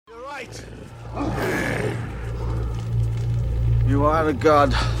fight! You are a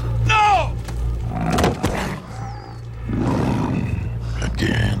god. No!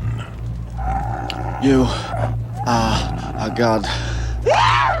 Again. You are a god. You're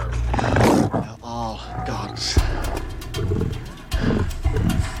all gods.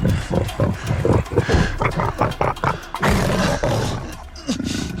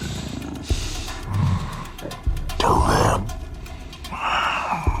 Tell them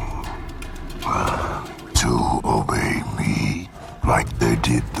to obey me like they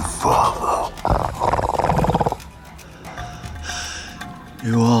did the Father.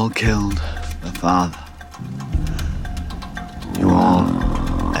 You all killed the Father. You all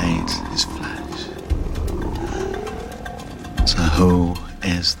ate his flesh. So who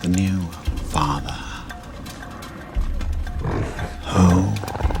is the new Father? Who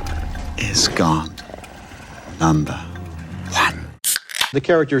is God number one? The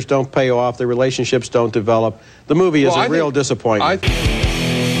characters don't pay off. The relationships don't develop. The movie is a real disappointment.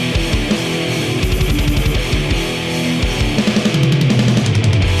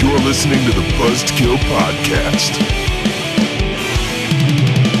 You're listening to the Buzzkill Podcast.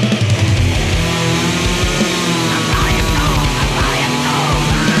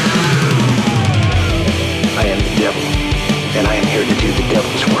 I am the devil, and I am here to do the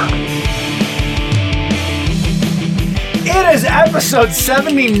devil's work. It is episode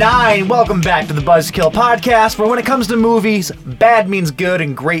 79. Welcome back to the Buzzkill Podcast, where when it comes to movies, bad means good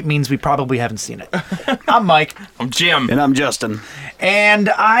and great means we probably haven't seen it. I'm Mike. I'm Jim. And I'm Justin. And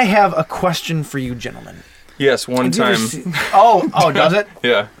I have a question for you gentlemen. Yes, one time. Oh, does it?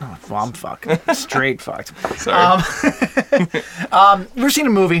 Yeah. Oh, well, I'm fucked. Straight fucked. Sorry. We're seeing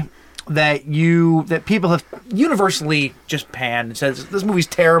a movie that people have universally just panned and says this movie's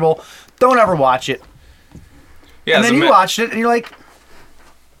terrible. Don't ever watch it. Yeah, and then you watched it and you're like,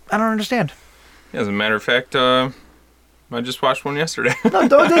 I don't understand. Yeah, as a matter of fact, I just watched one yesterday. No,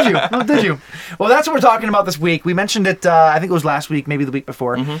 did you? No, did you? Well, that's what we're talking about this week. We mentioned it, I think it was last week, maybe the week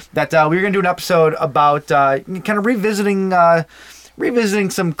before, that we were going to do an episode about kind of revisiting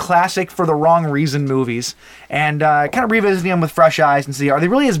some classic for the wrong reason movies and kind of revisiting them with fresh eyes and see, are they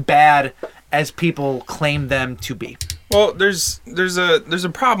really as bad as people claim them to be? Well, there's a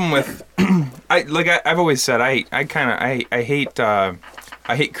problem with I've always said I hate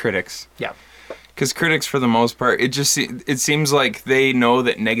critics. Yeah. Because critics, for the most part, it seems like they know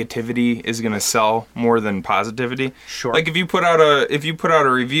that negativity is going to sell more than positivity. Sure. Like if you put out a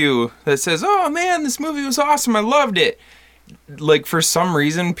review that says, "Oh man, this movie was awesome, I loved it," like for some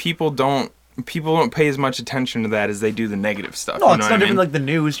reason people don't pay as much attention to that as they do the negative stuff. No, you it's know no what I different mean? like the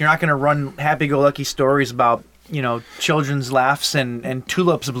news. You're not going to run happy-go-lucky stories about, children's laughs and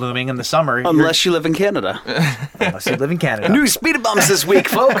tulips blooming in the summer. Unless you live in Canada. Unless you live in Canada. New speed bumps this week,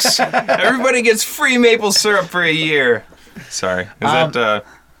 folks. Everybody gets free maple syrup for a year. Sorry,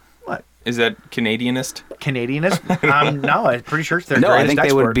 What? Is that Canadianist? Canadianist? No, I'm pretty sure it's their No, I greatest think they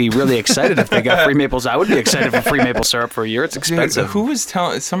export. would be really excited if they got free maples. I would be excited for free maple syrup for a year. It's expensive.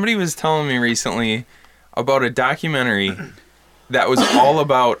 Somebody was telling me recently about a documentary that was all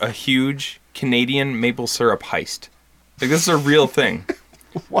about a huge Canadian maple syrup heist. Like, this is a real thing.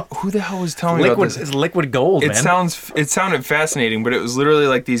 What? Who the hell was telling me about this? It's liquid gold, man. It sounded fascinating, but it was literally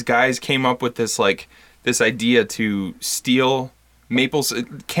like these guys came up with this idea to steal maples.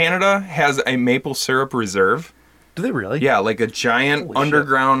 Canada has a maple syrup reserve. Do they really? Yeah, like a giant Holy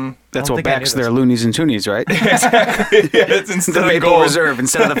underground. That's I don't what think I backs knew their this. loonies and toonies, right? Exactly. Yeah, it's instead The of Maple gold. Reserve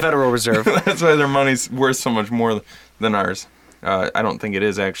instead of the Federal Reserve. That's why their money's worth so much more than ours. I don't think it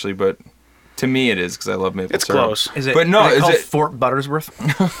is actually, but to me it is because I love maple It's syrup. close. Is it? But no, is it is called it- Fort Buttersworth?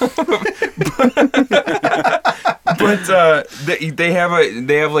 But they have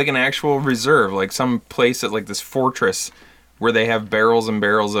like an actual reserve, like some place at like this fortress where they have barrels and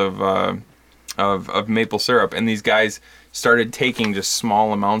barrels of maple syrup, and these guys started taking just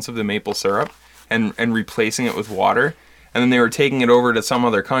small amounts of the maple syrup and replacing it with water, and then they were taking it over to some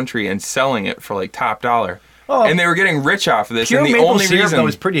other country and selling it for like top dollar. Oh, and they were getting rich off of this. Pure And the maple only syrup, reason though,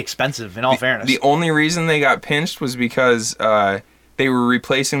 is pretty expensive, in all fairness. the only reason they got pinched was because they were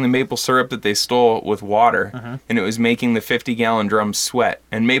replacing the maple syrup that they stole with water, and it was making the 50-gallon drum sweat.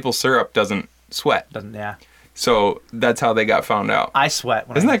 And maple syrup doesn't sweat. Yeah. So that's how they got found out. I sweat.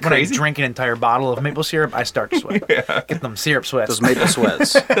 Isn't that crazy? When I drink an entire bottle of maple syrup, I start to sweat. Get them syrup sweats. Those maple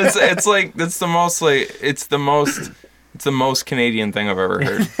sweats. It's the most It's the most Canadian thing I've ever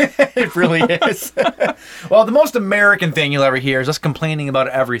heard. It really is. Well, the most American thing you'll ever hear is us complaining about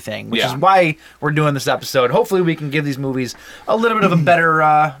everything, which is why we're doing this episode. Hopefully, we can give these movies a little bit of a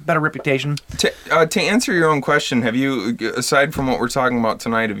better reputation. To answer your own question, have you, aside from what we're talking about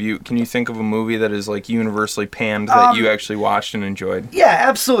tonight, can you think of a movie that is like universally panned that you actually watched and enjoyed? Yeah,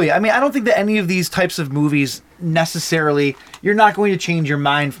 absolutely. I mean, I don't think that any of these types of movies necessarily, you're not going to change your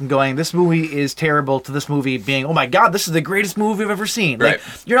mind from going, this movie is terrible, to this movie being, oh my God, this is the greatest movie I've ever seen. Right. Like,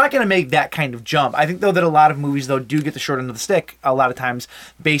 you're not going to make that kind of jump. I think, though, that a lot of movies, though, do get the short end of the stick a lot of times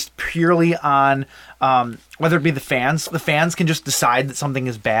based purely on whether it be the fans. The fans can just decide that something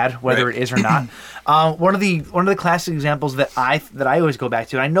is bad, whether it is or not. One of the classic examples that I always go back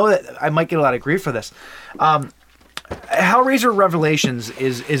to, and I know that I might get a lot of grief for this, Hellraiser Revelations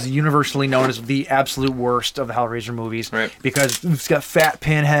is universally known as the absolute worst of the Hellraiser movies, right? Because it's got fat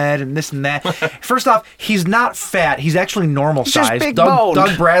Pinhead and this and that. First off, he's not fat; he's actually normal size.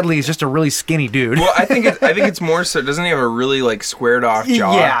 Doug Bradley is just a really skinny dude. Well, I think it's more so. Doesn't he have a really like squared off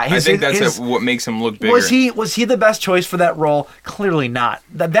jaw? Yeah, I think that's what makes him look bigger. Was he the best choice for that role? Clearly not.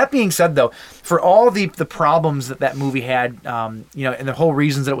 That being said, though, for all the problems that movie had, and the whole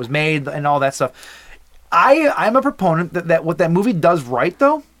reasons that it was made and all that stuff. I'm a proponent that what that movie does right,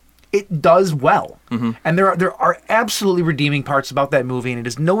 though, it does well. Mm-hmm. And there are absolutely redeeming parts about that movie, and it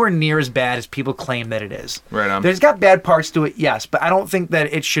is nowhere near as bad as people claim that it is. Right on. There's got bad parts to it, yes, but I don't think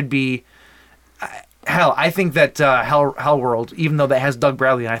that it should be... Hell, I think that Hellworld, even though that has Doug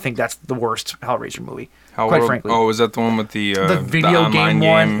Bradley, and I think that's the worst Hellraiser movie. Quite frankly. Oh, is that the one with the video the game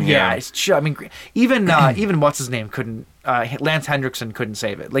one? Yeah. I mean, even what's his name couldn't... Lance Hendrickson couldn't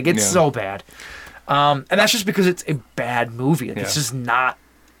save it. Like, it's so bad. And that's just because it's a bad movie. Like, it's just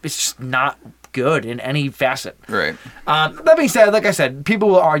not good in any facet. Right. That being said, like I said, people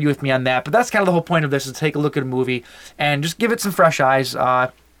will argue with me on that, but that's kind of the whole point of this, is take a look at a movie and just give it some fresh eyes.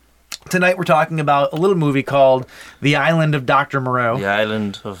 Tonight we're talking about a little movie called The Island of Dr. Moreau. The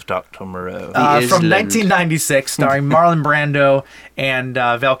Island of Dr. Moreau. From 1996, starring Marlon Brando and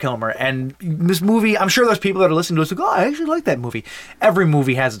Val Kilmer. And this movie, I'm sure there's people that are listening to us like, oh, I actually like that movie. Every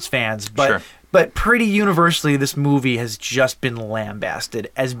movie has its fans, but... Sure. But pretty universally, this movie has just been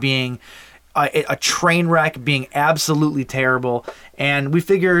lambasted as being a train wreck, being absolutely terrible. And we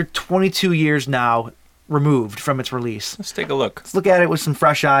figure 22 years now removed from its release. Let's take a look. Let's look at it with some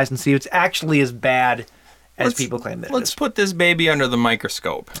fresh eyes and see if it's actually as bad as people claim that it is. Let's put this baby under the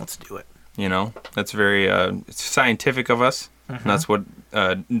microscope. Let's do it. That's very it's scientific of us. Mm-hmm. And that's what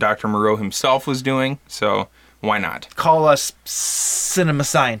Dr. Moreau himself was doing. So... why not? Call us cinema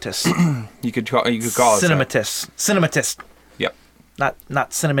scientists. You could call us Cinematist. Yep.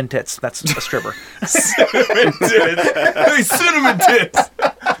 Not cinnamon tits. That's a stripper. Cinnamon tits. Hey, cinnamon tits.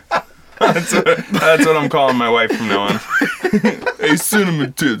 That's what I'm calling my wife from now on. Hey,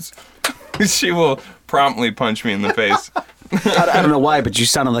 cinnamon tits. She will promptly punch me in the face. I don't know why, but you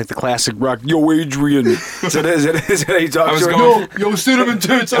sounded like the classic rock. Yo, Adrian. Is that how you talk to her? Yo, cinnamon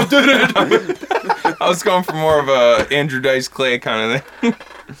tits, I did it. I was going for more of a Andrew Dice Clay kind of thing.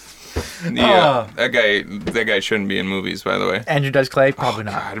 That guy shouldn't be in movies, by the way. Andrew Dice Clay? Probably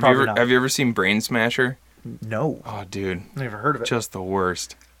not. Have you ever seen Brain Smasher? No. Oh, dude. Never heard of it. Just the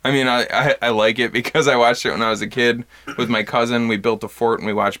worst. I mean, I like it because I watched it when I was a kid with my cousin. We built a fort and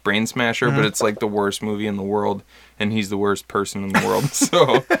we watched Brain Smasher, but it's like the worst movie in the world, and he's the worst person in the world.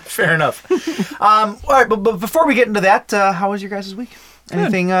 So fair enough. All right, but before we get into that, how was your guys' week?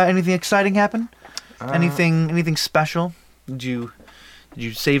 Anything exciting happen? Anything special? Did you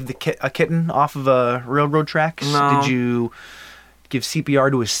save a kitten off of a railroad tracks? No. Did you give CPR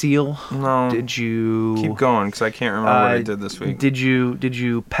to a seal? No. Did you keep going because I can't remember what I did this week? Did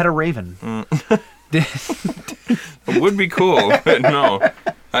you pet a raven? It would be cool, but no.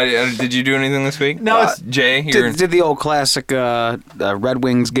 Did you do anything this week? No. Jay, did the old classic Red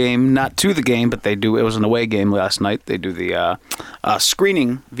Wings game, not to the game, but they do. It was an away game last night. They do the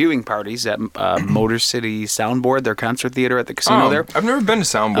screening viewing parties at Motor City Soundboard, their concert theater at the casino there. I've never been to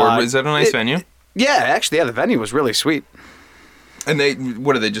Soundboard. Is that a nice venue? Yeah, actually, the venue was really sweet. And they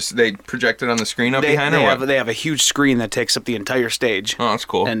project it on the screen up behind it? They have a huge screen that takes up the entire stage. Oh, that's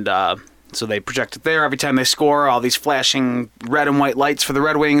cool. And so they project it there every time they score. All these flashing red and white lights for the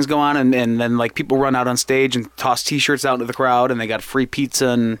Red Wings go on, and then like people run out on stage and toss T-shirts out into the crowd, and they got free pizza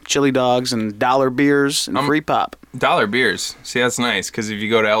and chili dogs and dollar beers and free pop. Dollar beers. See, that's nice because if you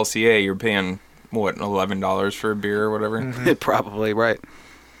go to LCA, you're paying what, $11 for a beer or whatever. Mm-hmm. Probably right.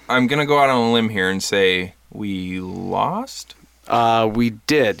 I'm gonna go out on a limb here and say we lost. We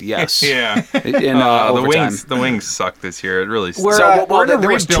did, yes. Yeah. The Wings sucked this year. It really sucked. We're in a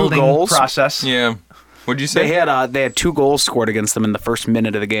rebuilding process. Yeah. What'd you say? They had 2 goals scored against them in the first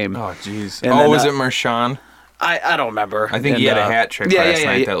minute of the game. Oh, jeez. And then, was it Marchand? I don't remember. I think he had a hat trick last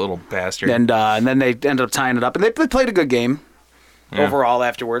night, that little bastard. And then they ended up tying it up. And they played a good game overall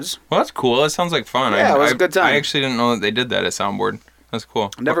afterwards. Well, that's cool. That sounds like fun. Yeah, it was a good time. I actually didn't know that they did that at Soundboard. That's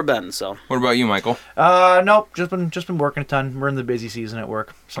cool. Never been, so. What about you, Michael? Nope. Just been working a ton. We're in the busy season at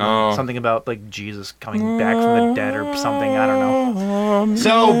work. Something about like Jesus coming back from the dead or something. I don't know.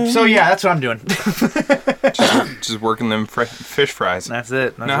 So yeah, that's what I'm doing. just working them fish fries. That's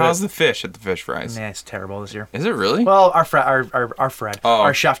it. How's the fish at the fish fries? Yeah, it's terrible this year. Is it really? Well, our Fred,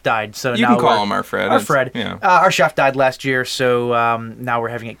 our chef died. So you now can call him our Fred. Our Fred. Yeah. Our chef died last year, so now we're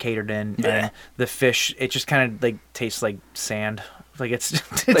having it catered in, and the fish, it just kind of like tastes like sand. Like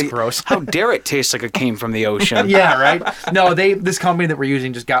it's like, gross. How dare it taste like it came from the ocean? Yeah, right. No, this company that we're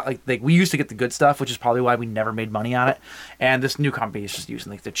using just got like we used to get the good stuff, which is probably why we never made money on it. And this new company is just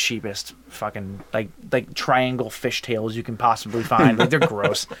using like the cheapest fucking like triangle fish tails you can possibly find. Like they're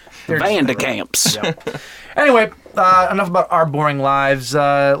gross. They're Vandicamps. Yep. Anyway, enough about our boring lives.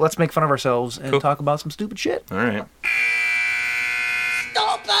 Let's make fun of ourselves and talk about some stupid shit. All right.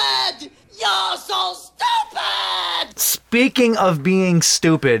 Stupid! You're so stupid! Speaking of being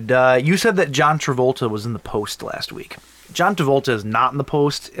stupid, you said that John Travolta was in the Post last week. John Travolta is not in the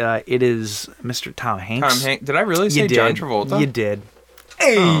Post. It is Mr. Tom Hanks. Tom Hanks. Did I really say John Travolta? You did.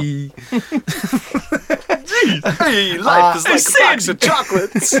 Hey! Hey, life is like a box of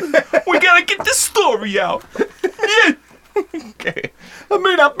chocolates. We gotta get the story out. Yeah. Okay. I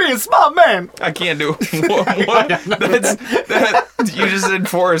may not be a smart man. I can't do it. What? You just said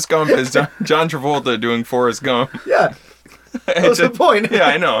Forrest Gump is John Travolta doing Forrest Gump. Yeah. That's the point. Yeah,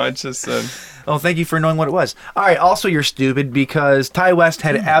 I know. I just said. Oh, thank you for knowing what it was. All right. Also, you're stupid because Ty West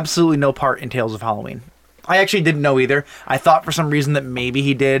had absolutely no part in Tales of Halloween. I actually didn't know either. I thought for some reason that maybe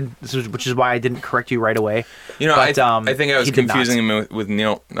he did, which is why I didn't correct you right away. You know, but, I think I was confusing him with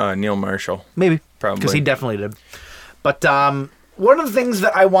Neil Marshall. Maybe. Probably. Because he definitely did. But one of the things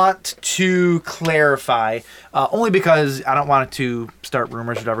that I want to clarify, only because I don't want it to start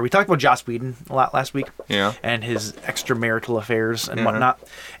rumors or whatever. We talked about Joss Whedon a lot last week. Yeah. And his extramarital affairs and whatnot.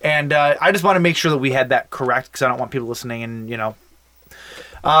 And I just want to make sure that we had that correct because I don't want people listening and, you know.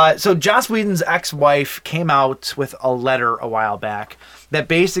 So Joss Whedon's ex-wife came out with a letter a while back that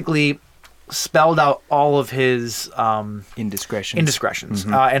basically spelled out all of his indiscretions,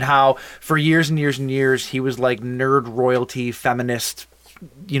 and how for years and years and years he was like nerd royalty feminist,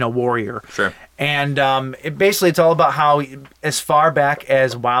 you know, warrior. Sure. And it's all about how as far back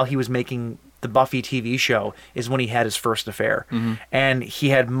as while he was making the Buffy TV show is when he had his first affair. And he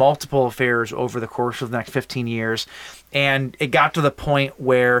had multiple affairs over the course of the next 15 years. And it got to the point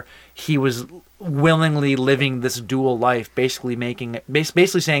where he was willingly living this dual life, basically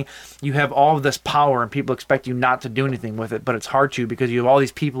saying you have all of this power and people expect you not to do anything with it, but it's hard to because you have all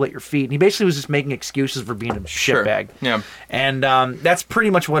these people at your feet. And he basically was just making excuses for being a shitbag. Yeah. And that's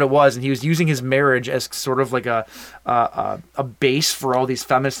pretty much what it was. And he was using his marriage as sort of like a base for all these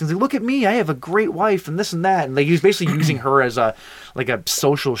feminist things. Like, look at me, I have a great wife and this and that. And like he was basically using her as a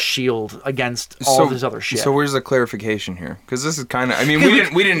social shield against all of this other shit. So where's the clarification here? Because this is kind of, I mean,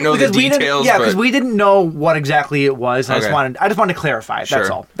 we didn't know the details. Because we didn't know what exactly it was. And I just wanted to clarify it. That's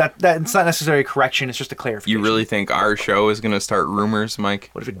all. That it's not necessarily a correction. It's just a clarification. You really think our show is going to start rumors, Mike?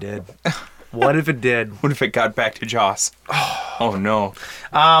 What if it did? What if it did? What if it got back to Joss? Oh no.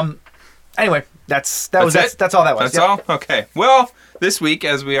 Anyway, that's all that was. That's all? Okay. Well, this week,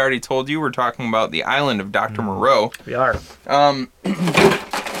 as we already told you, we're talking about the island of Dr. Moreau. We are. And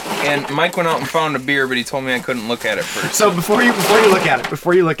Mike went out and found a beer, but he told me I couldn't look at it first. So before you look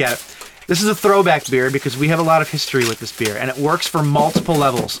at it, this is a throwback beer because we have a lot of history with this beer, and it works for multiple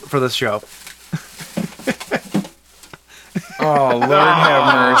levels for this show. Oh, Lord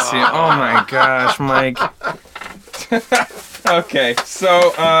have mercy. Oh my gosh, Mike. Okay,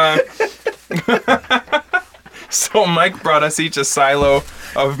 so so Mike brought us each a silo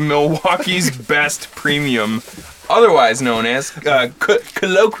of Milwaukee's Best Premium, otherwise known as,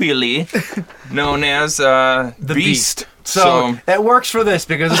 colloquially known as the Beast. So it works for this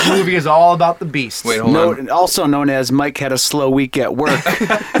because this movie is all about the Beast. Wait, hold on. Also known as Mike had a slow week at work.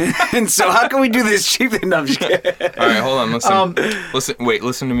 And so how can we do this cheap enough? All right, hold on.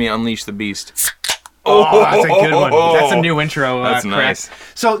 Listen to me unleash the Beast. Oh, that's a good one. That's a new intro. That's nice.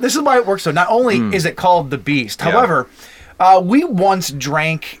 So this is why it works. So not only is it called the Beast, however, we once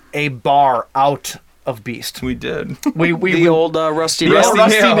drank a bar out of Beast. We did. The old Rusty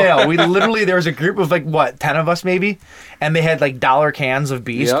Nail. We literally, there was a group of 10 of us maybe, and they had $1 cans of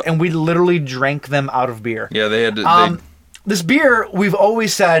Beast, and we literally drank them out of beer. Yeah, they had to. This beer, we've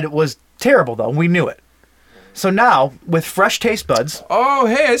always said was terrible though, and we knew it. So now, with fresh taste buds, Oh,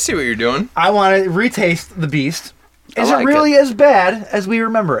 hey, I see what you're doing. I want to retaste the Beast. Is like it really as bad as we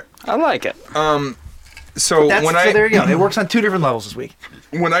remember it? I like it. So There you go. It works on 2 different levels this week.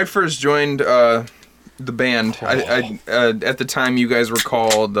 when I first joined the band, I at the time you guys were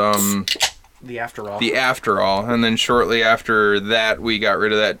called The After All. the After All, and then shortly after that we got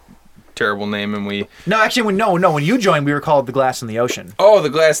rid of that terrible name and we No, actually, when you joined, we were called The Glass in the Ocean. the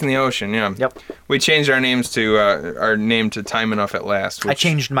Glass in the Ocean. Yeah. Yep. We changed our names to Time Enough at Last. I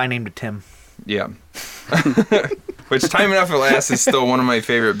changed my name to Tim. Yeah. Which Time Enough at Last is still one of my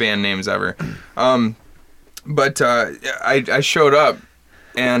favorite band names ever. But I showed up,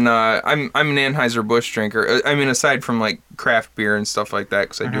 and I'm an Anheuser-Busch drinker. I mean, aside from like craft beer and stuff like that,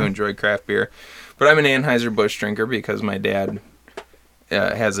 because I do enjoy craft beer. But I'm an Anheuser-Busch drinker because my dad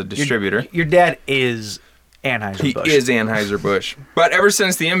has a distributor. Your dad is Anheuser-Busch. He is Anheuser-Busch. But ever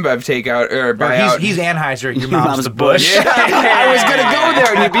since the InBev takeout or buyout, He's Anheuser. Your mom's the Bush. Yeah. I was gonna go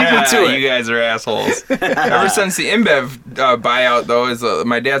there, and you beat me to it. You guys are assholes. Ever since the InBev buyout, though, is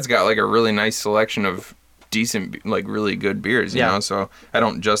my dad's got like a really nice selection of decent, like really good beers. You know, so I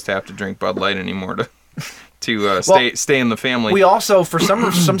don't just have to drink Bud Light anymore to stay in the family. We also, for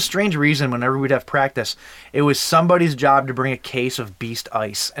some strange reason, whenever we'd have practice, it was somebody's job to bring a case of Beast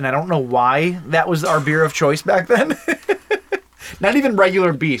Ice, and I don't know why that was our beer of choice back then. Not even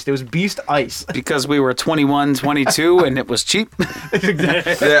regular Beast. It was Beast Ice. Because we were 21, 22, and it was cheap. For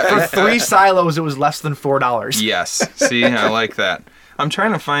 3 silos, it was less than $4. Yes. See, I like that. I'm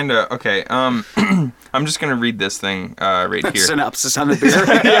trying to find a... Okay, I'm just going to read this thing right here. Synopsis on the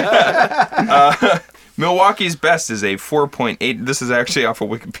beer. Milwaukee's Best is a 4.8... This is actually off of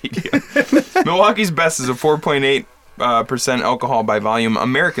Wikipedia. Milwaukee's Best is a 4.8% alcohol by volume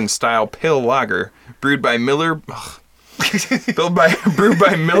American-style pale lager brewed by Miller... brewed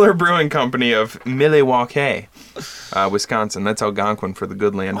by Miller Brewing Company of Milwaukee, Wisconsin. That's Algonquin for the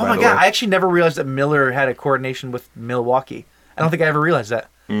good land, Oh my God, I actually never realized that Miller had a coordination with Milwaukee. I don't think I ever realized that.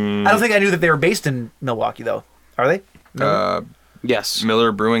 I don't think I knew that they were based in Milwaukee, though. Are they? Yes.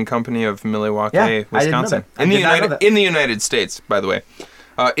 Miller Brewing Company of Milwaukee, Yeah, I didn't know Wisconsin. that. In the United States, by the way.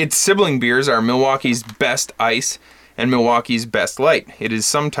 Its sibling beers are Milwaukee's Best Ice and Milwaukee's Best Light. It is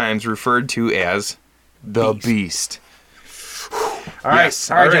sometimes referred to as the Beast. All right. Yes.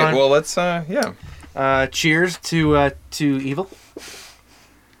 All right, Well, gentlemen. let's Cheers to evil.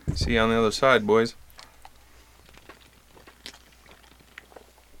 see you on the other side, boys.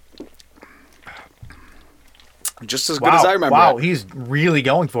 Just as good as I remember. Wow, it. he's really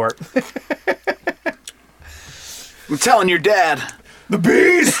going for it. I'm telling your dad. The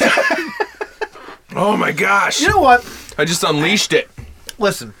Beast! Oh my gosh. You know what? I just unleashed it.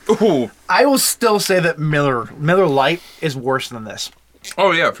 Listen, Ooh. I will still say that Miller Lite is worse than this.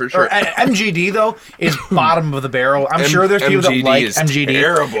 Oh, yeah, for sure. Or MGD, though, is bottom of the barrel. I'm sure there's people that MGD like is MGD.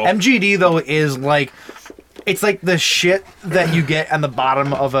 terrible. MGD, though, is like... It's like the shit that you get on the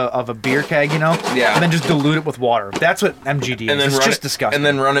bottom of a beer keg, you know? Yeah. And then just dilute it with water. That's what MGD is. And then It's run just it, disgusting. And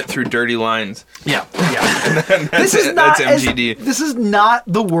then run it through dirty lines. Yeah. Yeah. That's MGD. This is not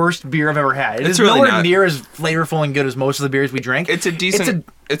the worst beer I've ever had. It It's is really nowhere not. near as flavorful and good as most of the beers we drink. It's a decent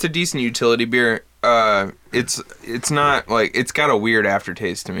utility beer. It's not like it's got a weird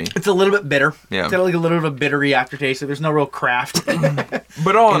aftertaste to me. It's a little bit bitter. Yeah. It's got like a little bit of a bittery aftertaste. There's no real craft.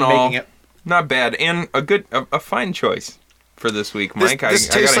 But all in all, making it. not bad and a fine choice for this week, This, Mike.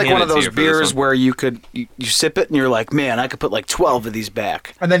 this I tastes gotta like hand one it of to those you for this beers one. where you sip it and you're like, man, I could put like 12 of these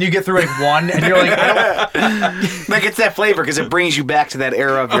back. And then you get through like one, and you're like, I don't. Like it's that flavor because it brings you back to that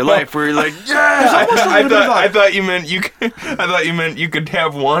era of your life where you're like, I thought you meant you could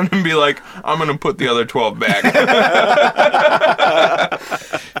have one and be like, I'm gonna put the other 12 back.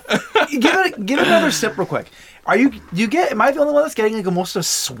 Give it another sip real quick. Am I the only one that's getting like almost a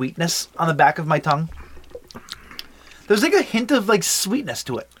sweetness on the back of my tongue? There's like a hint of like sweetness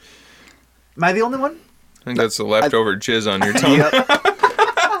to it. Am I the only one? I think that's the leftover jizz on your tongue. yep.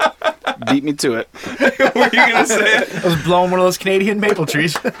 Beat me to it. What were you gonna say? I was blowing one of those Canadian maple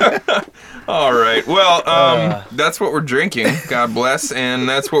trees. All right. Well, that's what we're drinking. God bless, and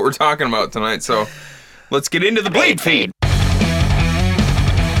that's what we're talking about tonight. So, let's get into the bleed feed.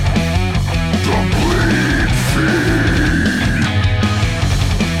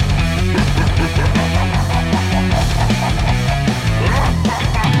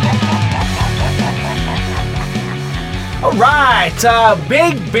 All right,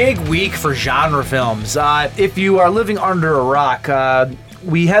 big week for genre films. If you are living under a rock,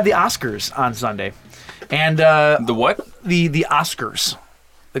 we had the Oscars on Sunday, and The what? the Oscars,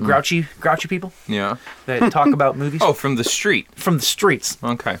 the grouchy people Yeah. that talk about movies Oh, from the street. from the streets.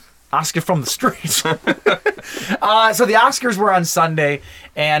 Okay. Oscar from the streets. So the Oscars were on Sunday,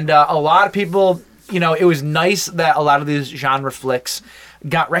 and a lot of people, it was nice that a lot of these genre flicks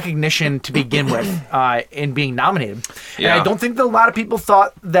got recognition to begin with in being nominated. Yeah. And I don't think that a lot of people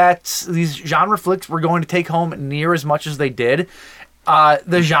thought that these genre flicks were going to take home near as much as they did.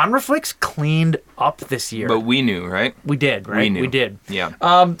 The genre flicks cleaned up this year. But we knew, right? We did, right? We knew. We did.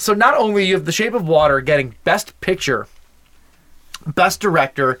 Yeah. So not only you have The Shape of Water getting Best Picture, Best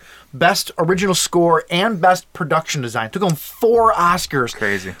Director, Best Original Score, and Best Production Design. Took home 4 Oscars.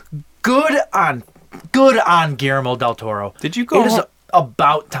 Crazy. Good on Guillermo del Toro. Did you go It is home?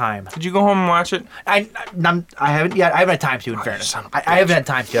 about time. Did you go home and watch it? I haven't yet. I haven't had time to, in fairness. son of a I haven't had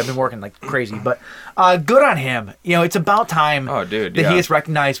time to. I've been working like crazy. But good on him. It's about time Oh, dude, that yeah. he is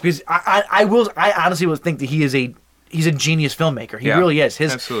recognized, because I honestly will think that he's a genius filmmaker. He Yeah, really is.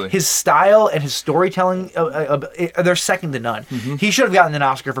 absolutely. His style and his storytelling, they're second to none. Mm-hmm. He should have gotten an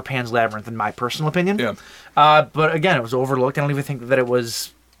Oscar for Pan's Labyrinth, in my personal opinion. Yeah. But again, it was overlooked. I don't even think that it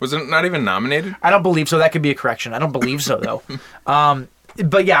was. Was it not even nominated? I don't believe so. That could be a correction. I don't believe so, though.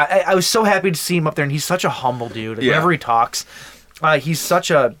 But yeah, I was so happy to see him up there, and he's such a humble dude. Like, Yeah. whenever he talks, he's such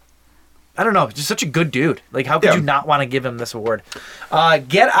a, I don't know, just such a good dude. Like, how could Yeah. you not want to give him this award?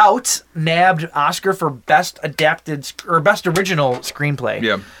 Get Out nabbed Oscar for Best Adapted or Best Original Screenplay.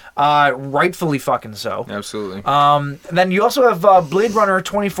 Yeah. Rightfully fucking so. Absolutely. Then you also have Blade Runner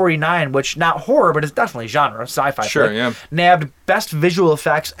 2049, which not horror, but it's definitely genre, sci-fi. Sure, flick, yeah. Nabbed Best Visual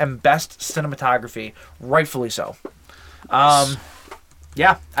Effects and Best Cinematography. Rightfully so.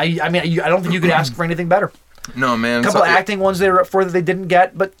 Yeah, I mean, I don't think you could ask for anything better. No, man. A couple of acting ones they were up for that they didn't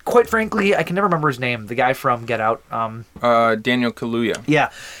get, but quite frankly, I can never remember his name. The guy from Get Out. Daniel Kaluuya.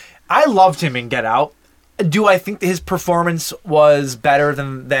 Yeah, I loved him in Get Out. Do I think that his performance was better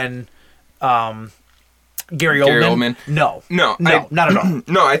than Gary Oldman? No, No, not at all.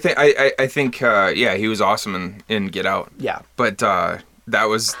 No, I think yeah, he was awesome in Get Out. Yeah, But that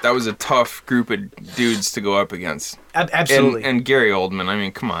was a tough group of dudes to go up against. Absolutely. And Gary Oldman, I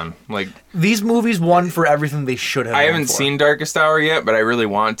mean, come on. Like, these movies won for everything they should have. I won haven't for. seen Darkest Hour yet, but I really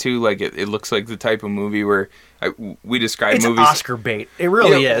want to. Like, it looks like the type of movie where we describe It's movies. Oscar bait. It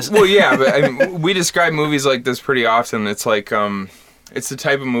really Yeah, is. Well, yeah, but I mean, we describe movies like this pretty often. It's like it's the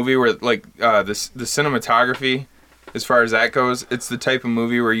type of movie where like the cinematography, as far as that goes, it's the type of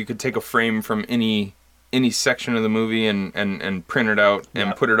movie where you could take a frame from any section of the movie and print it out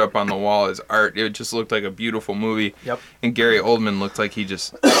and put it up on the wall as art. It just looked like a beautiful movie. Yep. And Gary Oldman looked like he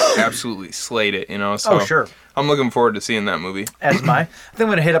just absolutely slayed it, So Oh, sure. I'm looking forward to seeing that movie. As am I. I think I'm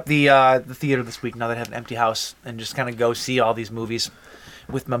going to hit up the theater this week now that I have an empty house and just kind of go see all these movies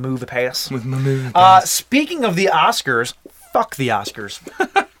with my movie pass. Speaking of the Oscars, fuck the Oscars.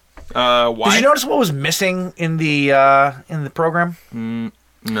 Why? Did you notice what was missing in the program?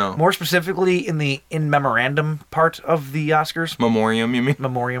 No. More specifically, in the in memorandum part of the Oscars. Memoriam, you mean?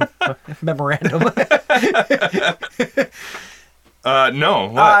 Memoriam. Memorandum. No.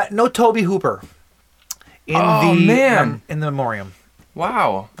 What? No Toby Hooper. In man. In the memoriam.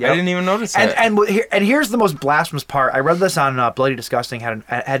 Wow. Yep. I didn't even notice that. And here's the most blasphemous part. I read this on Bloody Disgusting, had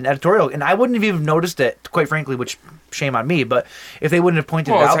an editorial, and I wouldn't have even noticed it, quite frankly, which shame on me. But if they wouldn't have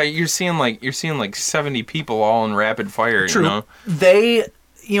pointed it Well, it's out, like you're seeing like 70 people all in rapid fire. true. You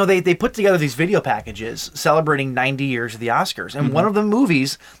know? They put together these video packages celebrating 90 years of the Oscars, and one of the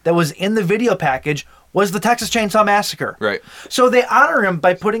movies that was in the video package was the Texas Chainsaw Massacre. Right. So they honor him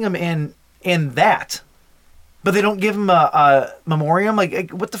by putting him in that. But they don't give him a memoriam?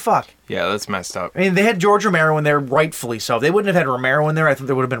 Like, what the fuck? Yeah, that's messed up. I mean, they had George Romero in there, rightfully so. If they wouldn't have had Romero in there, I think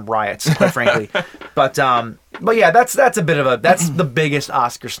there would have been riots, quite frankly. But yeah, that's a bit of that's the biggest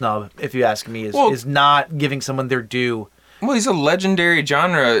Oscar snub, if you ask me, is not giving someone their due. Well, he's a legendary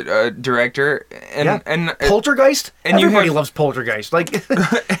genre director, and Poltergeist. and you Everybody have- loves Poltergeist. Like,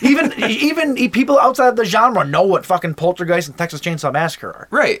 even people outside the genre know what fucking Poltergeist and Texas Chainsaw Massacre are.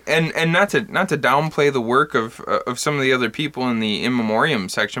 right, and not to downplay the work of some of the other people in the in memoriam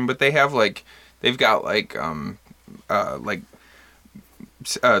section, but they've got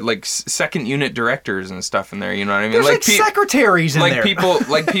second unit directors and stuff in there. You know what I mean? There's like secretaries in there. people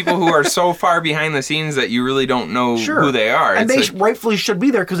who are so far behind the scenes that you really don't know who they are. And It's they rightfully should be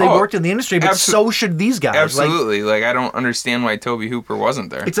there because they worked in the industry, but so should these guys. absolutely. Like, I don't understand why Toby Hooper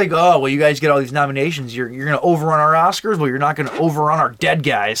wasn't there. It's like, oh, well, you guys get all these nominations. You're going to overrun our Oscars? Well, you're not going to overrun our dead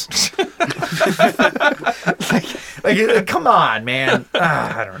guys. like, come on, man.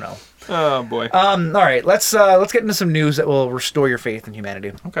 I don't know. Oh boy. All right, let's get into some news that will restore your faith in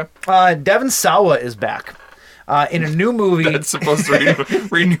humanity. Okay. Devon Sawa is back. in a new movie. That's supposed to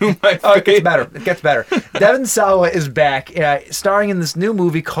renew my faith. Oh, it gets better. It gets better. Devon Sawa is back, starring in this new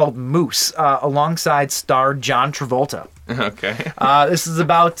movie called Moose, alongside star John Travolta. Okay. This is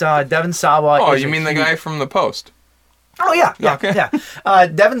about Devon Sawa. Oh, you mean the guy from The Post? Oh yeah, Okay. yeah.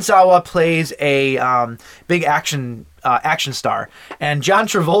 Devon Sawa plays a big action star, and John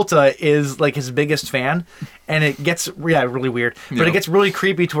Travolta is like his biggest fan, and it gets really weird. But it gets really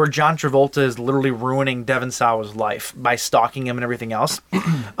creepy to where John Travolta is literally ruining Devon Sawa's life by stalking him and everything else.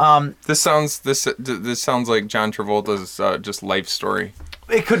 This sounds like John Travolta's just life story.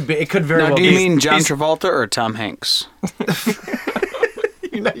 It could be. It could very Now, well do be. you mean John Travolta or Tom Hanks?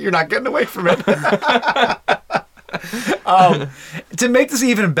 You're not getting away from it. To make this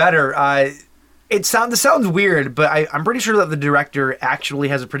even better, this sounds weird, but I'm pretty sure that the director actually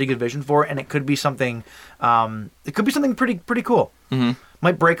has a pretty good vision for it, and it could be something. It could be something pretty cool. Mm-hmm.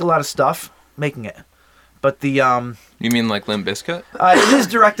 Might break a lot of stuff making it, but the You mean like Limp Bizkit? it is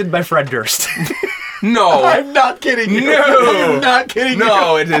directed by Fred Durst. No. I'm not kidding you. No. I'm not kidding you.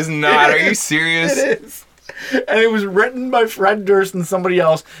 No, it is not. Are you serious? It is. And it was written by Fred Durst and somebody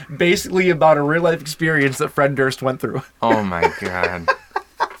else, basically about a real life experience that Fred Durst went through. Oh my god.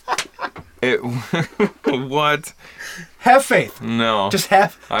 What? Have faith. No. Just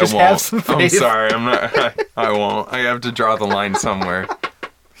have some faith. I'm sorry. I'm not. I won't. I have to draw the line somewhere.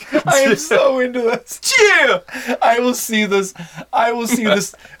 I am so into this. Yeah. I will see this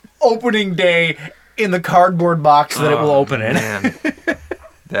opening day in the cardboard box that it will open in. Man.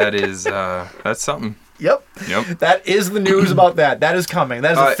 That is that's something. Yep. That is the news about that. That is coming.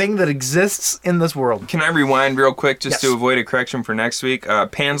 That is a thing that exists in this world. Can I rewind real quick just Yes. to avoid a correction for next week?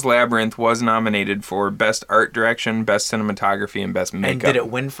 Pan's Labyrinth was nominated for Best Art Direction, Best Cinematography, and Best Makeup. And did it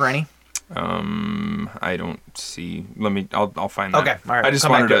win for any? I don't see. I'll find that. Okay, all right, I just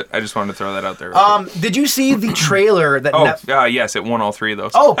come back wanted to to. I just wanted to throw that out there. Real quick. Did you see the trailer that Yes, it won all three of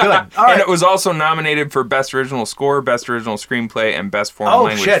those. Oh, good. All right. And it was also nominated for Best Original Score, Best Original Screenplay, and Best Foreign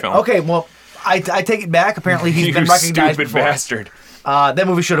Language shit. Film. Okay, well, I take it back. Apparently, he's been recognized stupid before. bastard. That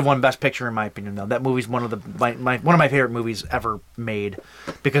movie should have won Best Picture, in my opinion. Though that movie's one of my favorite movies ever made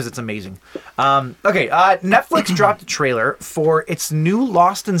because it's amazing. Netflix dropped a trailer for its new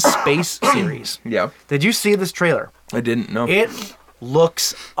Lost in Space series. Yeah. Did you see this trailer? I didn't know. It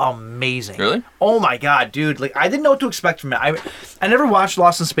looks amazing. Really? Oh my god, dude! Like I didn't know what to expect from it. I never watched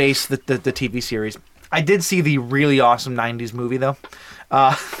Lost in Space, the TV series. I did see the really awesome '90s movie though.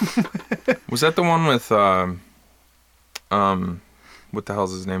 Was that the one with what the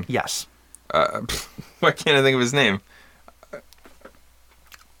hell's his name? Yes. Why can't I think of his name?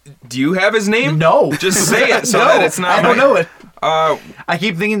 Do you have his name? No. Just say it so No, that it's not. I don't know it. I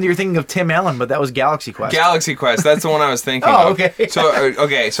keep thinking that you're thinking of Tim Allen, but that was Galaxy Quest. Galaxy Quest. That's the one I was thinking Oh, of.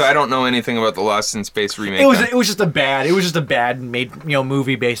 okay. So I don't know anything about the Lost in Space remake. It was then. just a bad made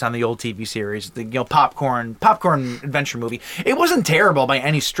movie based on the old TV series, the popcorn adventure movie. It wasn't terrible by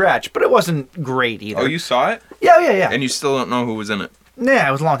any stretch, but it wasn't great either. Oh, you saw it? Yeah. And you still don't know who was in it? Yeah,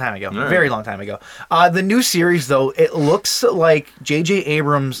 it was a long time ago. All right. Very long time ago. The new series, though, it looks like J.J.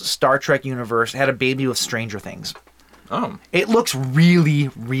 Abrams' Star Trek universe had a baby with Stranger Things. Oh. It looks really,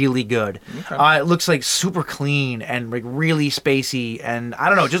 really good. Okay. It looks like super clean and like really spacey, and I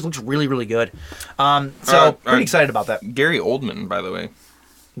don't know, it just looks really, really good. Pretty excited about that. Gary Oldman, by the way,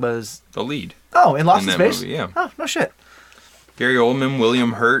 Was the lead. Oh, in Lost in that Space? movie, yeah. Oh, no shit. Gary Oldman,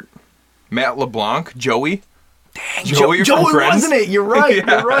 William Hurt, Matt LeBlanc, Joey. Dang, Joey Joey from Friends. wasn't it? You're right.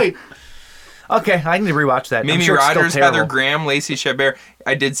 Yeah. You're right. Okay, I need to rewatch that. I'm Mimi sure it's still Rogers, terrible. Heather Graham, Lacey Chabert.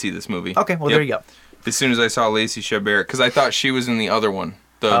 I did see this movie. Okay, well, there you go. As soon as I saw Lacey Chabert, because I thought she was in the other one.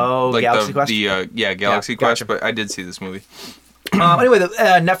 Galaxy Quest? Galaxy Yeah, Quest, gotcha. but I did see this movie. Anyway,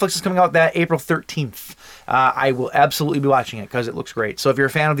 Netflix is coming out that April 13th. I will absolutely be watching it because it looks great. So if you're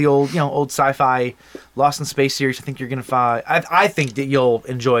a fan of the old sci-fi Lost in Space series, I think you're gonna find. I think that you'll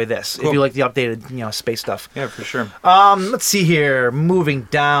enjoy this if you like the updated space stuff. Yeah, for sure. Let's see here. Moving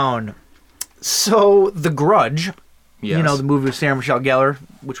down. So The Grudge. Yes. The movie with Sarah Michelle Gellar,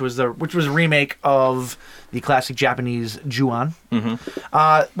 which was a remake of the classic Japanese Ju-on.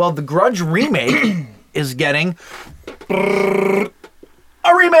 Mm-hmm. Well, The Grudge remake is getting a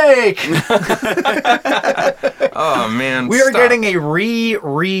remake. Oh man, We are stop. getting a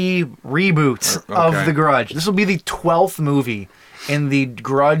reboot of Okay. The Grudge. This will be the 12th movie in the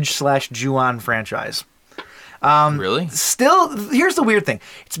Grudge / Ju-on franchise. Really? Still, here's the weird thing.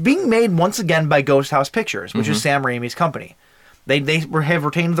 It's being made once again by Ghost House Pictures, which is Sam Raimi's company. They have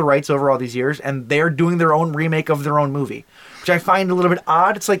retained the rights over all these years, and they're doing their own remake of their own movie, which I find a little bit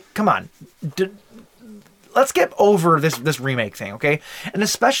odd. It's like, come on. Let's get over this remake thing, okay? And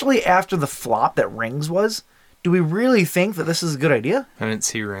especially after the flop that Rings was, do we really think that this is a good idea? I didn't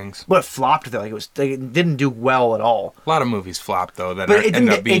see Rings. But it flopped though. It didn't do well at all. A lot of movies flopped though that But end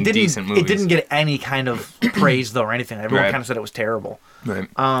up being decent movies. It didn't get any kind of praise though or anything. Everyone Right. kind of said it was terrible. Right.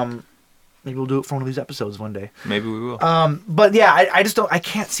 Maybe we'll do it for one of these episodes one day. Maybe we will. But yeah, I just don't. I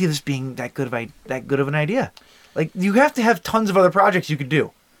can't see this being that good of an idea. Like you have to have tons of other projects you could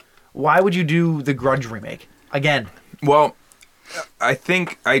do. Why would you do the Grudge remake again? Well, I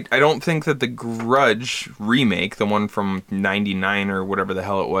don't think that the Grudge remake, the one from '99 or whatever the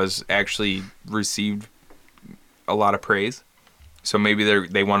hell it was, actually received a lot a praise. So maybe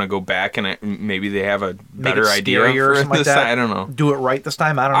they want to go back and maybe they have a better idea or for something like this. that. I don't know. Do it right this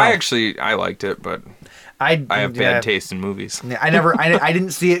time. I don't know. I liked it, but I have bad taste in movies. I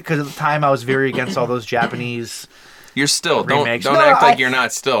didn't see it because at the time I was very against all those Japanese. You're still remakes. don't act like you're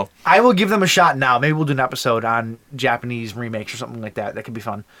not still. I will give them a shot now. Maybe we'll do an episode on Japanese remakes or something like that. That could be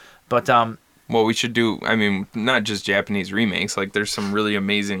fun. But Well, we should do. I mean, not just Japanese remakes. Like, there's some really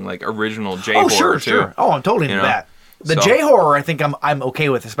amazing, like, original J-horror too. Sure. Oh, I'm totally into that. The J-horror, I think I'm okay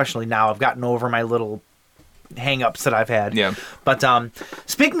with, especially now. I've gotten over my little hang-ups that I've had. Yeah. But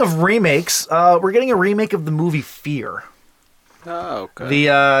speaking of remakes, we're getting a remake of the movie Fear. Oh, okay.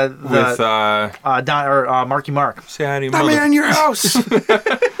 With Marky Mark. say hi to your Let mother. me in your house.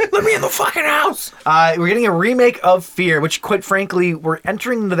 Let me in the fucking house. We're getting a remake of Fear, which, quite frankly, we're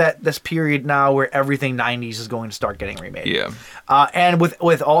entering into this period now where everything 90s is going to start getting remade. Yeah. And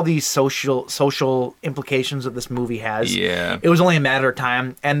with all these social implications that this movie has, it was only a matter of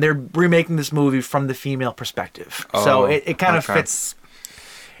time. And they're remaking this movie from the female perspective. So it kind of fits.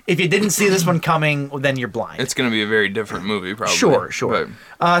 If you didn't see this one coming, then you're blind. It's going to be a very different movie, probably. Sure.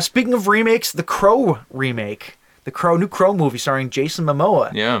 Speaking of remakes, the Crow remake, new Crow movie starring Jason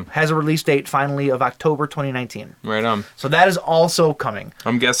Momoa, has a release date finally of October 2019. Right on. So that is also coming.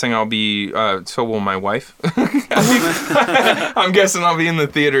 I'm guessing I'll be. So will my wife. I'm guessing I'll be in the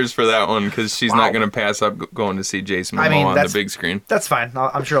theaters for that one because she's not going to pass up going to see Jason Momoa on the big screen. That's fine.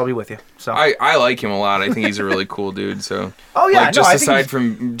 I'm sure I'll be with you. So I like him a lot. I think he's a really cool dude. So aside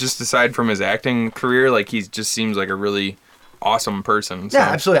from his acting career, like he just seems like a really awesome person. So. Yeah,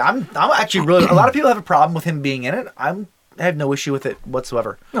 absolutely. I'm actually really. A lot of people have a problem with him being in it. I have no issue with it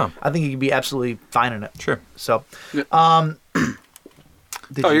whatsoever. No, I think he could be absolutely fine in it. Sure. So, nope. I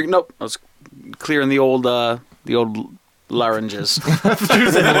was clearing the old larynges.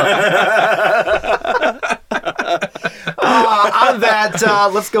 On that,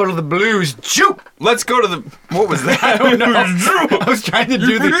 let's go to the blues. Jew. Let's go to the. What was that? I don't know. I was trying to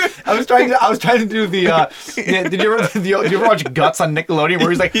do the. Did you ever watch Guts on Nickelodeon where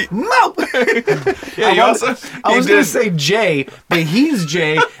he's like, "Mo"? Yeah, I was gonna say Jay, but he's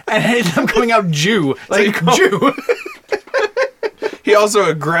Jay, and it ended up coming out Jew, like Jew. He also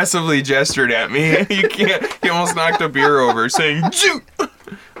aggressively gestured at me. You can't. He almost knocked a beer over, saying "Jew."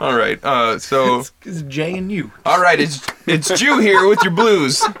 All right, so it's Jay and you. All right, it's Jew here with your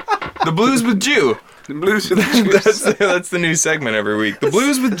blues. The blues with Jew. The blues with Jew. That's the new segment every week. The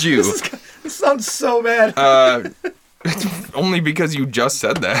blues with Jew. This sounds so bad. Only because you just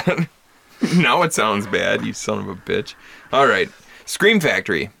said that. Now it sounds bad, you son of a bitch. All right, Scream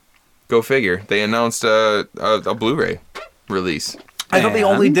Factory. Go figure. They announced a Blu-ray release. I thought they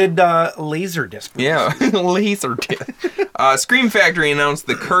only did Laserdisc. Yeah, Laserdisc. Scream Factory announced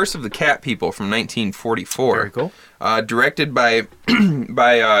The Curse of the Cat People from 1944. Very cool. Directed by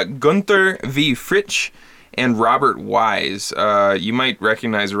Gunther V. Fritsch and Robert Wise. You might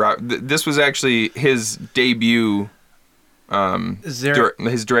recognize this was actually his debut.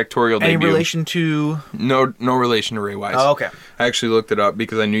 His directorial debut. Any relation to? No relation to Ray Wise. Oh, okay. I actually looked it up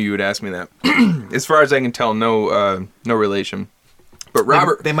because I knew you would ask me that. As far as I can tell, no relation. But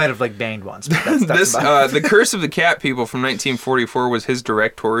Robert, they might have like banged once. But that's The Curse of the Cat People from 1944 was his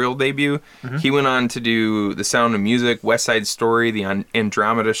directorial debut. Mm-hmm. He went on to do The Sound of Music, West Side Story, The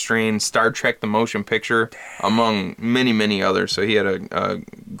Andromeda Strain, Star Trek: The Motion Picture, among many, many others. So he had a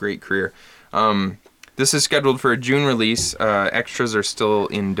great career. This is scheduled for a June release. Extras are still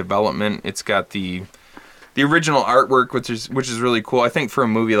in development. It's got the original artwork, which is really cool. I think for a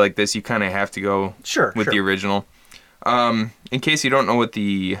movie like this, you kind of have to go with the original. In case you don't know what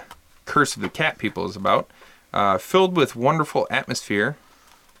the Curse of the Cat People is about, filled with wonderful atmosphere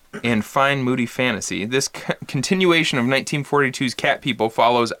and fine, moody fantasy, this continuation of 1942's Cat People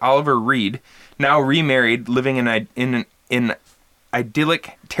follows Oliver Reed, now remarried, living in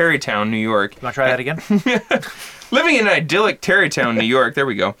idyllic Tarrytown, New York. You want to try that again? Living in idyllic Tarrytown, New York, there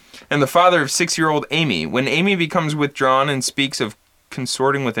we go, and the father of 6-year-old Amy. When Amy becomes withdrawn and speaks of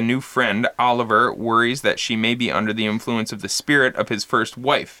consorting with a new friend, Oliver worries that she may be under the influence of the spirit of his first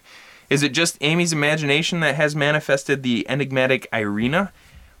wife. Is it just Amy's imagination that has manifested the enigmatic Irina,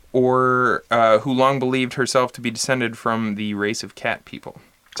 or who long believed herself to be descended from the race of cat people?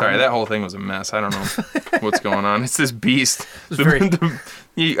 Sorry, that whole thing was a mess. I don't know what's going on. It's this beast. I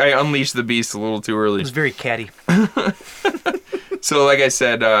unleashed the beast a little too early. It was very catty. So, like I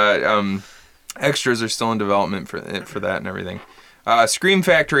said, extras are still in development for that and everything. Scream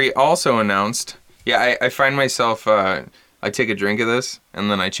Factory also announced. Yeah, I find myself. I take a drink of this and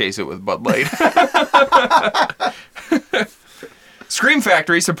then I chase it with Bud Light. Scream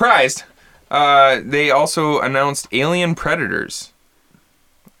Factory, surprised. They also announced Alien Predators.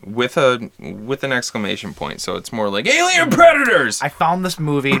 With an exclamation point, so it's more like Alien Predators. I found this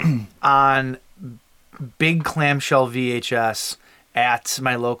movie on big clamshell VHS at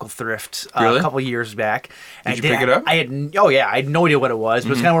my local thrift Really? a couple years back. Did you pick it up? I had no idea what it was,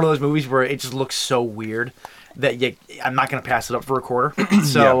 but it's kind of one of those movies where it just looks so weird that I'm not going to pass it up for a quarter.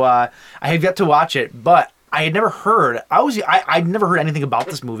 So I have yet to watch it, but I had never heard. I'd never heard anything about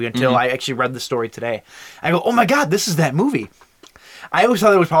this movie until I actually read the story today. I go, oh my god, this is that movie. I always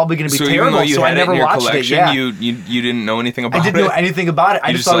thought it was probably going to be terrible, even though you so had I never it in your watched collection, it. Yeah. you didn't know anything about it. I didn't know anything about it.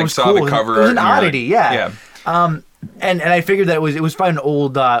 I You just thought it was saw cool. the cover It was art an and you're like, oddity, yeah. And I figured that it was probably an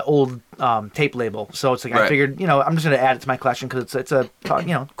old tape label. So it's like I Right. figured, I'm just going to add it to my collection because it's a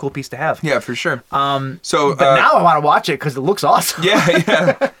cool piece to have. Yeah, for sure. But So now I want to watch it because it looks awesome.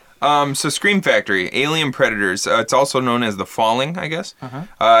 yeah. So Scream Factory, Alien Predators. It's also known as The Falling, I guess.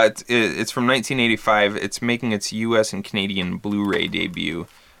 It's from 1985. It's making its U.S. and Canadian Blu-ray debut.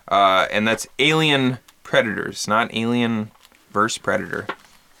 And that's Alien Predators, not Alien vs. Predator,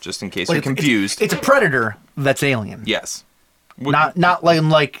 just in case you're confused. It's a predator that's alien. Yes. Not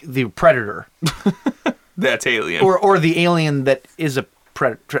like the predator. That's Alien. Or the alien that is a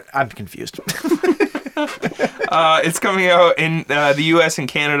predator. I'm confused. It's coming out in the U.S. and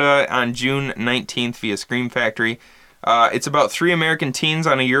Canada on June 19th via Scream Factory. It's about 3 American teens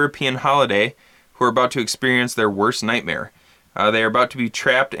on a European holiday who are about to experience their worst nightmare. They are about to be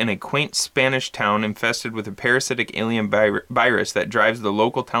trapped in a quaint Spanish town infested with a parasitic alien virus that drives the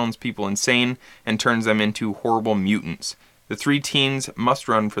local townspeople insane and turns them into horrible mutants. The 3 teens must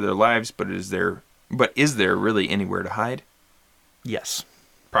run for their lives, but is there really anywhere to hide? Yes.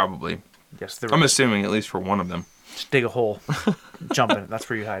 Probably. Yes, I'm assuming at least for one of them. Just dig a hole, jump in it. That's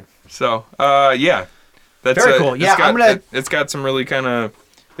where you hide. So, yeah. That's very cool. Yeah, it's got some really kind of.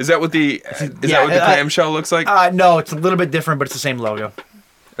 Is that what the clamshell looks like? No, it's a little bit different, but it's the same logo.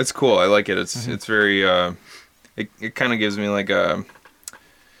 It's cool. I like it. It's very. It kind of gives me like a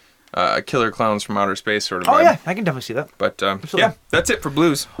Killer Clowns from Outer Space sort of vibe. Oh yeah, I can definitely see that. But yeah, that's it for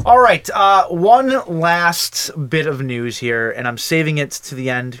blues. All right, one last bit of news here, and I'm saving it to the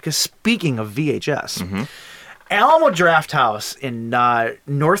end because speaking of VHS, Alamo Draft House in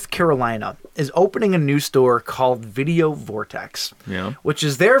North Carolina is opening a new store called Video Vortex, which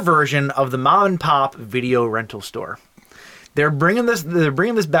is their version of the mom and pop video rental store. They're bringing this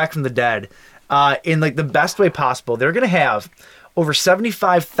back from the dead in like the best way possible. They're gonna have over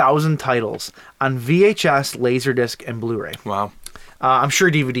 75,000 titles on VHS, Laserdisc, and Blu-ray. Wow. I'm sure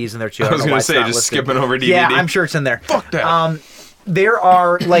DVD's in there too. I was going to say, just skipping over DVD. Yeah, I'm sure it's in there. Fuck that. There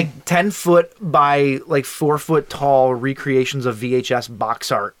are like 10-foot by like 4-foot tall recreations of VHS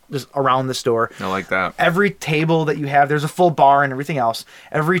box art just around the store. I like that. Every table that you have, there's a full bar and everything else.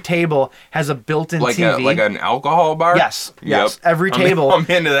 Every table has a built-in TV. Like an alcohol bar? Yes. Yep. Every table. I'm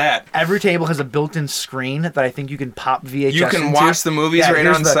into that. Every table has a built-in screen that I think you can pop VHS You can into. watch the movies right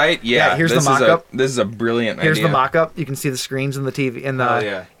on site? Yeah. Here's the mock-up. This is a brilliant idea. Here's the mock-up. You can see the screens in the TV in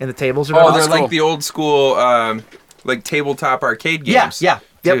the tables. Oh, they're like the old school like tabletop arcade games. Yeah.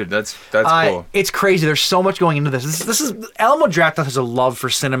 Yep. Dude, that's cool. It's crazy. There's so much going into this. This is Alamo Draft House has a love for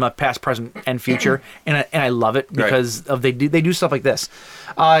cinema, past, present, and future, and I love it because of they do stuff like this.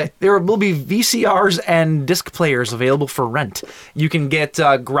 There will be VCRs and disc players available for rent. You can get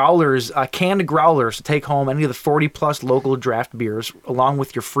growlers, canned growlers to take home any of the 40+ local draft beers, along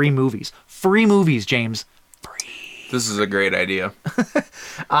with your free movies. Free movies, James. This is a great idea.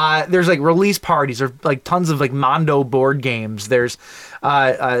 There's like release parties. There's like tons of like Mondo board games. There's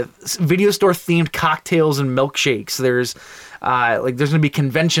video store themed cocktails and milkshakes. There's gonna be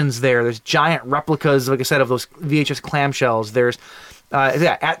conventions there. There's giant replicas, like I said, of those VHS clamshells. There's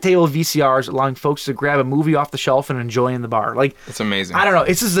at table VCRs, allowing folks to grab a movie off the shelf and enjoy in the bar. Like, it's amazing. I don't know.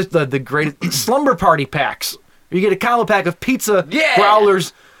 It's just the great slumber party packs. You get a combo pack of pizza,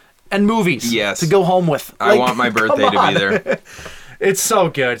 growlers, and movies to go home with. I want my birthday to be there. It's so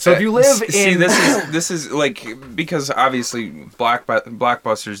good. So if you live in... this is like, because obviously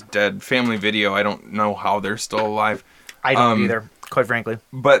Blockbuster's dead. Family Video, I don't know how they're still alive. I don't either, quite frankly.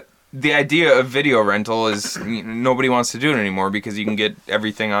 But the idea of video rental is nobody wants to do it anymore because you can get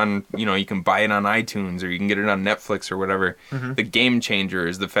everything on, you can buy it on iTunes or you can get it on Netflix or whatever. Mm-hmm. The game changer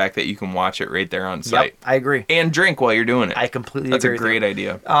is the fact that you can watch it right there on site. Yep, I agree. And drink while you're doing it. I completely That's agree. That's a great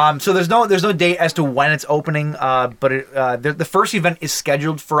idea. So there's no date as to when it's opening, but the first event is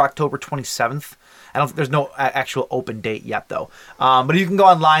scheduled for October 27th. There's no actual open date yet though. But you can go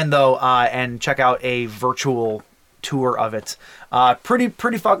online though and check out a virtual tour of it. Pretty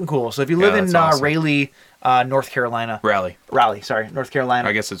fucking cool. So if you live in awesome. Raleigh, North Carolina. Raleigh, North Carolina.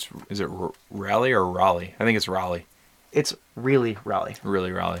 I guess is it Raleigh or Raleigh? I think it's Raleigh. It's really Raleigh.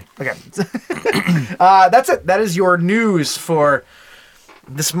 Really Raleigh. Okay. That's it. That is your news for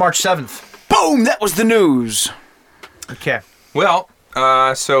this March 7th. Boom! That was the news. Okay. Well,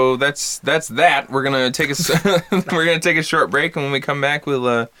 so that's that. We're gonna take a short break, and when we come back,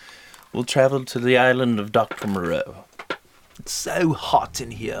 we'll travel to the island of Dr. Moreau. It's so hot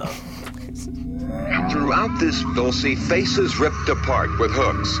in here. Throughout this, they'll see faces ripped apart with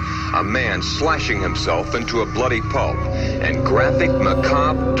hooks, a man slashing himself into a bloody pulp, and graphic,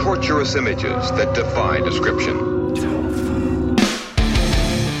 macabre, torturous images that defy description.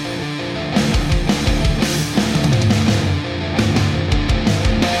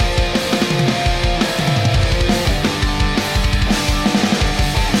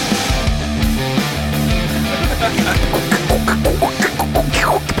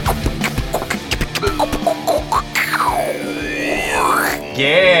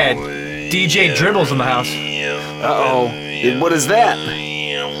 Yeah, DJ Dribble's in the house. Uh-oh. What is that?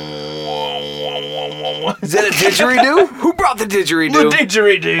 Is that a didgeridoo? Who brought the didgeridoo? The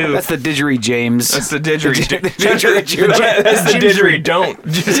didgeridoo. That's the didgeridoo, James. That's the didgeridoo. That's the didgeridoo.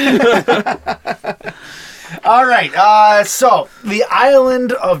 All right. So the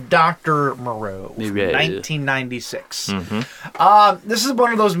island of Dr. Moreau, 1996. Mm-hmm. This is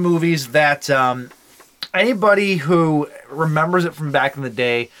one of those movies that anybody who remembers it from back in the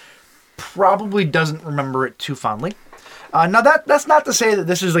day probably doesn't remember it too fondly. Now that's not to say that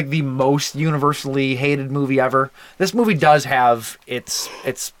this is like the most universally hated movie ever. This movie does have its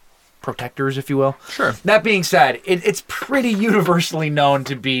protectors, if you will. Sure. That being said, it's pretty universally known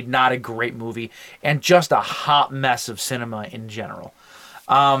to be not a great movie and just a hot mess of cinema in general.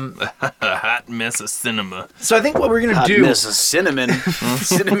 A hot mess of cinema. So I think what we're gonna do. Mess of cinnamon.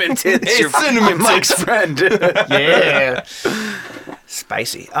 Cinnamon tits. Hey, cinnamon Mike's friend. Yeah.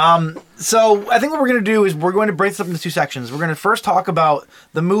 Spicy. So I think what we're going to do is we're going to break this up into two sections. We're going to first talk about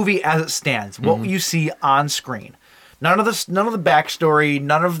the movie as it stands, what you see on screen. None of the backstory,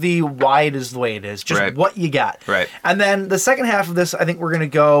 none of the why it is the way it is, just what you got. Right. And then the second half of this, I think we're going to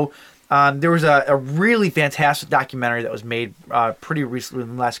go. There was a really fantastic documentary that was made pretty recently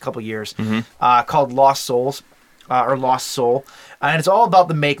in the last couple of years called Lost Souls. Or Lost Soul, and it's all about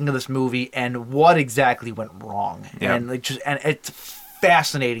the making of this movie and what exactly went wrong. Yeah. And it's a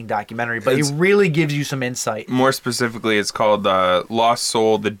fascinating documentary, but it really gives you some insight. More specifically, it's called Lost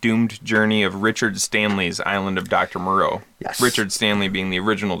Soul: The Doomed Journey of Richard Stanley's Island of Dr. Moreau. Yes. Richard Stanley being the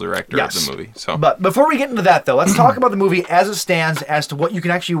original director of the movie. So, but before we get into that, though, let's talk about the movie as it stands, as to what you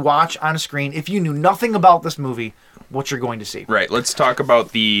can actually watch on a screen. If you knew nothing about this movie, what you're going to see. Right. Let's talk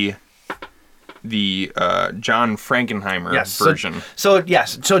about the John Frankenheimer version. So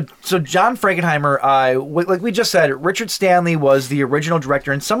John Frankenheimer, like we just said, Richard Stanley was the original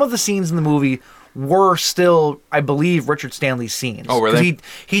director, and some of the scenes in the movie were still, I believe, Richard Stanley's scenes. Oh, were they?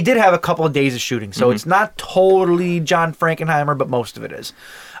 He did have a couple of days of shooting, so it's not totally John Frankenheimer, but most of it is.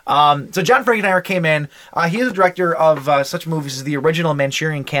 So John Frankenheimer came in. He is the director of such movies as the original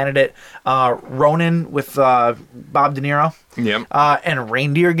Manchurian Candidate, Ronin with Bob De Niro, and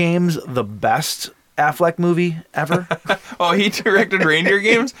Reindeer Games, the best Affleck movie ever. Oh, he directed Reindeer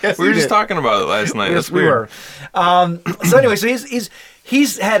Games? Yes, we were just talking about it last night. Yes, That's weird. We were. So anyway, so he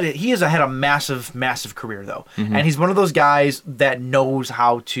has had a massive career though, and he's one of those guys that knows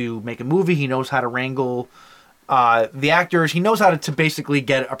how to make a movie. He knows how to wrangle the actors. He knows how to basically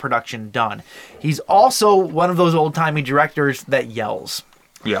get a production done. He's also one of those old-timey directors that yells.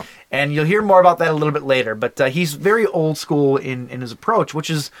 Yeah. And you'll hear more about that a little bit later, but he's very old school in his approach, which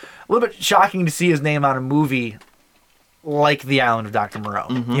is a little bit shocking to see his name on a movie like The Island of Dr. Moreau.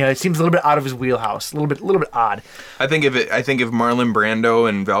 It seems a little bit out of his wheelhouse, a little bit odd. I think if Marlon Brando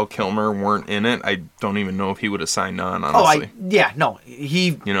and Val Kilmer weren't in it, I don't even know if he would have signed on, honestly.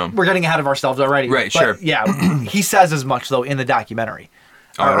 We're getting ahead of ourselves already. Right, but, sure. Yeah, he says as much, though, in the documentary.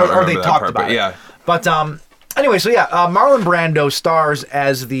 I don't or they that talked part, about but it. yeah. But anyway, so Marlon Brando stars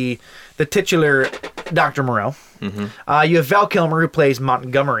as the the titular Dr. Moreau. You have Val Kilmer, who plays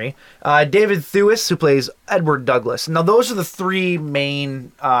Montgomery. David Thewlis, who plays Edward Douglas. Now, those are the three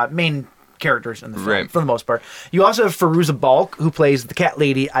main characters in the film, for the most part. You also have Fairuza Balk, who plays the cat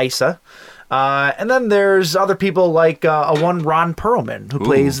lady Isa. And then there's other people like one Ron Perlman, who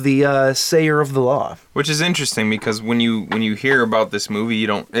plays the sayer of the law. Which is interesting because when you hear about this movie, you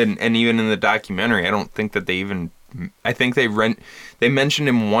don't, and even in the documentary, I don't think that they even. I think they mentioned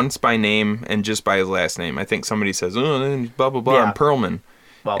him once by name and just by his last name. I think somebody says, "Oh, blah blah blah," and Perlman.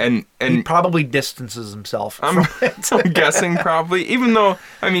 Well, and he probably distances himself. I'm guessing probably. Even though,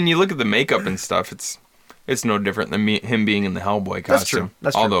 I mean, you look at the makeup and stuff, it's no different than him being in the Hellboy costume.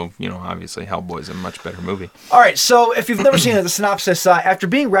 That's true. Although, obviously Hellboy's a much better movie. All right, so if you've never seen it, the synopsis, after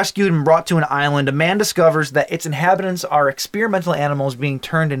being rescued and brought to an island, a man discovers that its inhabitants are experimental animals being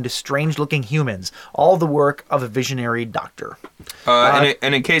turned into strange-looking humans, all the work of a visionary doctor. And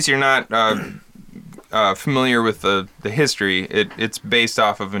in case you're not familiar with the history, it's based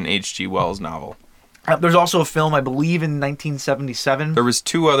off of an H.G. Wells novel. There's also a film, I believe, in 1977. There was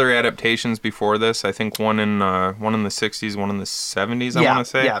two other adaptations before this. I think one in the 60s, one in the 70s, I want to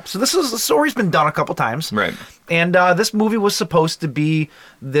say. Yeah, so the story's been done a couple times. Right. And this movie was supposed to be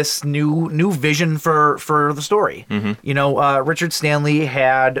this new vision for the story. Mm-hmm. Richard Stanley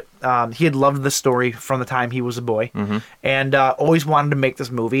had loved the story from the time he was a boy, and always wanted to make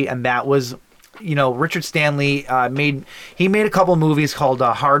this movie, and that was... Richard Stanley made a couple of movies called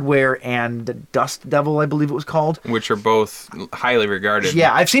Hardware and Dust Devil, I believe it was called. Which are both highly regarded.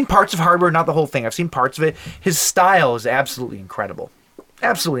 Yeah, I've seen parts of Hardware, not the whole thing. I've seen parts of it. His style is absolutely incredible.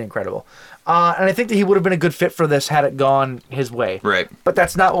 Absolutely incredible. And I think that he would have been a good fit for this had it gone his way. Right. But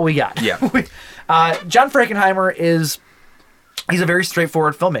that's not what we got. Yeah. John Frankenheimer he's a very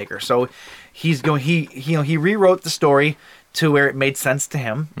straightforward filmmaker. So he rewrote the story to where it made sense to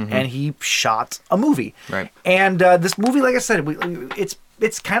him, and he shot a movie. Right. And this movie, like I said,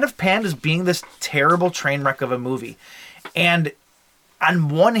 it's kind of panned as being this terrible train wreck of a movie. And on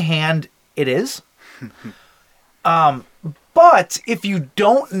one hand, it is. But if you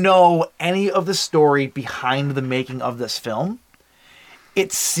don't know any of the story behind the making of this film,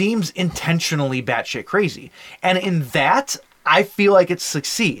 it seems intentionally batshit crazy. And in that, I feel like it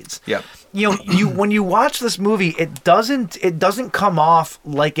succeeds. Yep. When you watch this movie, it doesn't come off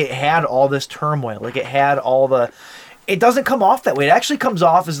like it had all this turmoil, like it had it doesn't come off that way. It actually comes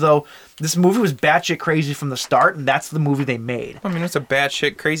off as though this movie was batshit crazy from the start, and that's the movie they made. I mean, it's a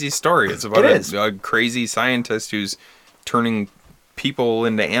batshit crazy story. It's about a crazy scientist who's turning people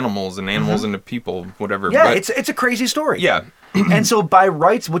into animals and animals into people, whatever. Yeah, it's a crazy story. Yeah. And so by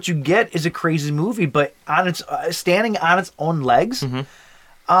rights, what you get is a crazy movie, but on its standing on its own legs.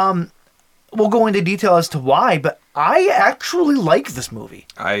 We'll go into detail as to why, but I actually like this movie.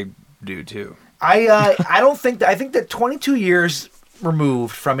 I do too. I think that 22 years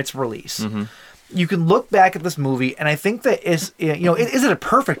removed from its release, you can look back at this movie, and I think that is it a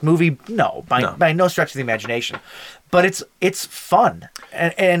perfect movie? No, by no stretch of the imagination, but it's fun,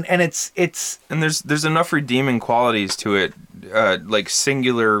 and it's and there's enough redeeming qualities to it, like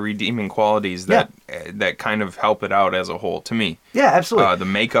singular redeeming qualities that kind of help it out as a whole to me. Yeah, absolutely. The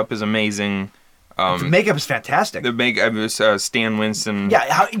makeup is amazing. The makeup is fantastic. The makeup is Stan Winston.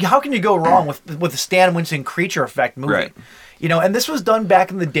 Yeah, how can you go wrong with a Stan Winston creature effect movie? Right. And this was done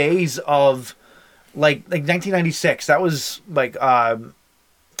back in the days of like 1996. That was like when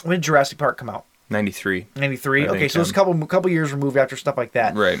did Jurassic Park come out? 93. 93. Okay, so it's a couple years removed after stuff like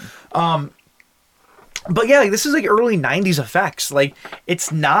that. Right. But yeah, this is like early 90s effects. Like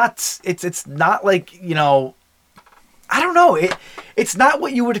it's not like, I don't know. It's not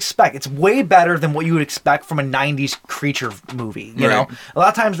what you would expect. It's way better than what you would expect from a 90s creature movie, you know. A lot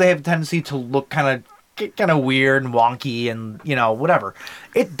of times they have a tendency to look kind of weird and wonky and, whatever.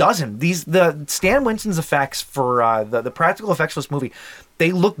 It doesn't. The Stan Winston's effects for the practical effects for this movie,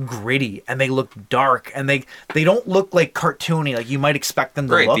 they look gritty and they look dark and they don't look like cartoony like you might expect them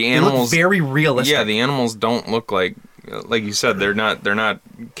to look. The animals, they look very realistic. Yeah, the animals don't look like you said, they're not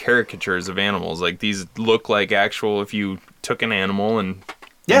caricatures of animals. Like these look like actual, if you took an animal and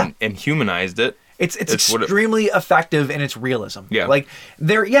humanized it. It's extremely effective in its realism. Yeah. Like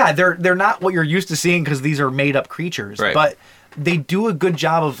they're not what you're used to seeing because these are made up creatures. Right. But they do a good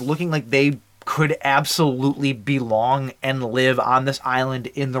job of looking like they could absolutely belong and live on this island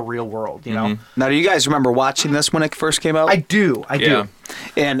in the real world, Now, do you guys remember watching this when it first came out? I do.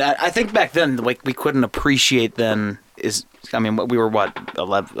 And I think back then, like, we couldn't appreciate then is. I mean, we were what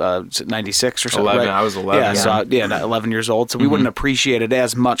 96 or something. 11. Right? I was 11. Yeah, so 11 years old. So we wouldn't appreciate it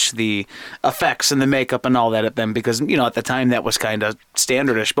as much, the effects and the makeup and all that at them, because at the time that was kind of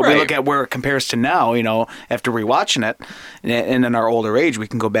standardish. But we look at where it compares to now. After rewatching it, and in our older age, we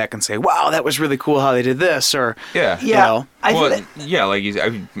can go back and say, "Wow, that was really cool how they did this." Or none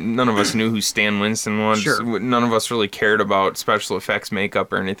of us knew who Stan Winston was. Sure. None of us really cared about special effects,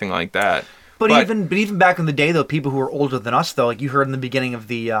 makeup, or anything like that. But even back in the day, though, people who were older than us, though, like you heard in the beginning of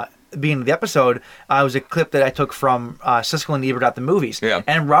the episode, was a clip that I took from Siskel and Ebert at the movies. Yeah.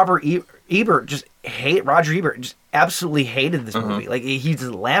 And Roger Ebert just absolutely hated this movie. Like he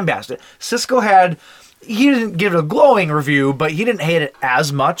just lambasted it. Siskel he didn't give it a glowing review, but he didn't hate it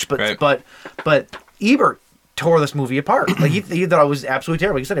as much. But Ebert tore this movie apart. Like he thought it was absolutely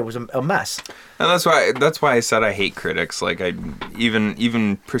terrible. He said it was a mess. And that's why I said I hate critics. Like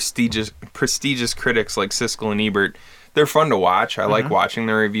even prestigious critics like Siskel and Ebert, they're fun to watch. I like watching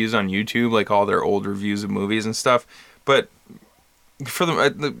their reviews on YouTube, like all their old reviews of movies and stuff. But for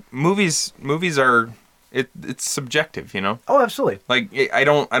the movies are it's subjective, Oh, absolutely. Like I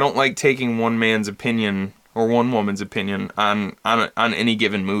don't like taking one man's opinion or one woman's opinion on any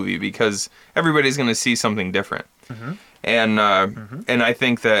given movie, because everybody's going to see something different. And I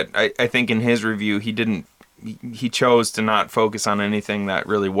think that I think in his review he chose to not focus on anything that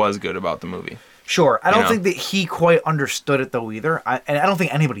really was good about the movie. Sure. I don't think that he quite understood it, though, either. And I don't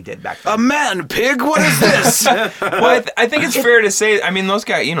think anybody did back then. a man pig. What is this? Well, I think it's fair to say. I mean, those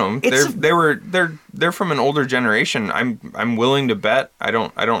guys, they're from an older generation. I'm willing to bet. I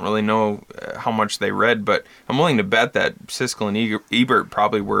don't really know how much they read, but I'm willing to bet that Siskel and Ebert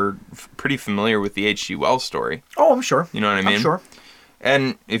probably were pretty familiar with the H.G. Wells story. Oh, I'm sure. You know what I mean? I'm sure.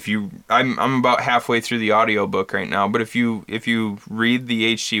 And I'm about halfway through the audiobook right now, but if you read the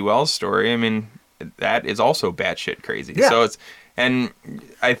H.G. Wells story, I mean, that is also batshit crazy. Yeah. So and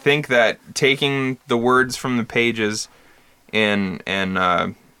I think that taking the words from the pages and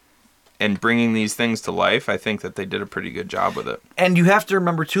bringing these things to life, I think that they did a pretty good job with it. And you have to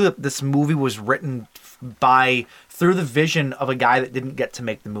remember too that this movie was written through the vision of a guy that didn't get to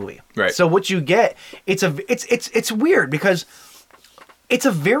make the movie. Right. So what you get, it's weird because it's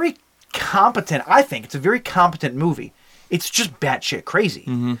a very competent. I think it's a very competent movie. It's just batshit crazy.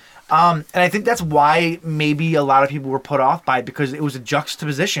 And I think that's why maybe a lot of people were put off by it, because it was a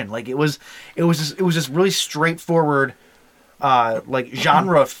juxtaposition. Like it was this really straightforward, like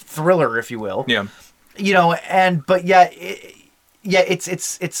genre thriller, if you will. Yeah.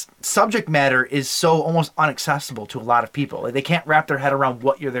 Its subject matter is so almost inaccessible to a lot of people. Like, they can't wrap their head around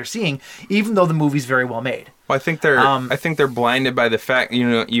what they're seeing, even though the movie's very well made. Well, I think they're blinded by the fact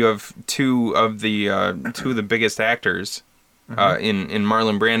you have two of the biggest actors in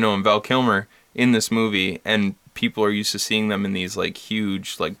Marlon Brando and Val Kilmer in this movie, and people are used to seeing them in these like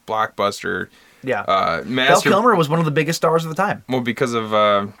huge like blockbuster. Yeah. Val Kilmer was one of the biggest stars of the time. Well, because of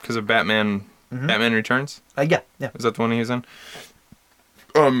Batman. Batman Returns. Yeah. Was that the one he was in?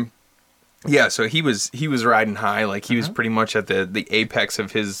 Yeah. So he was riding high, like he was pretty much at the apex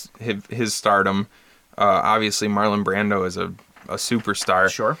of his stardom. Obviously, Marlon Brando is a superstar.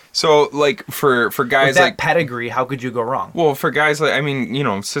 Sure. So like for guys with that like pedigree, how could you go wrong? Well, for guys like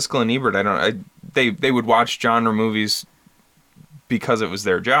Siskel and Ebert, they would watch genre movies because it was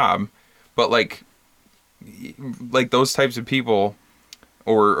their job, but like those types of people.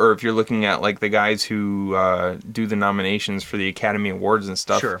 Or if you're looking at like the guys who do the nominations for the Academy Awards and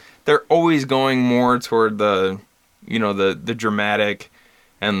stuff, sure, they're always going more toward the dramatic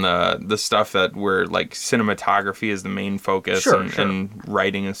and the stuff that where like cinematography is the main focus, and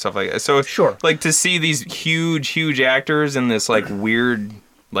writing and stuff like that. So like to see these huge actors in this like weird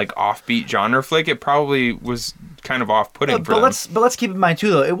like offbeat genre flick, it probably was kind of off-putting for them. But let's keep in mind too,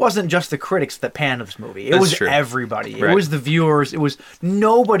 though, it wasn't just the critics that panned this movie. It was everybody. Right. It was the viewers. It was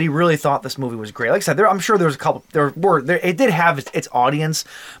nobody really thought this movie was great. Like I said, I'm sure there was a couple. It did have its audience,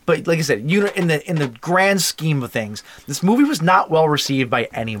 but like I said, in the grand scheme of things, this movie was not well received by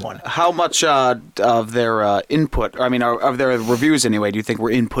anyone. How much of their input, of their reviews anyway, do you think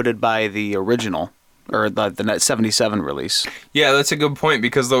were inputted by the original? Or the 77 release. Yeah, that's a good point,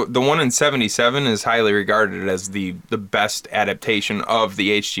 because the one in 77 is highly regarded as the best adaptation of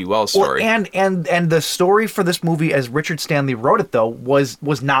the H.G. Wells story. Well, and the story for this movie, as Richard Stanley wrote it, though, was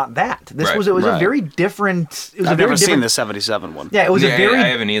not that. This was a very different. I've never seen the 77 one. Yeah, it was a very I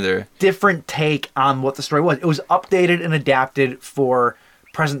haven't either. different take on what the story was. It was updated and adapted for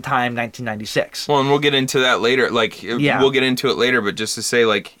present time 1996. Well, and we'll get into that later. We'll get into it later, but just to say,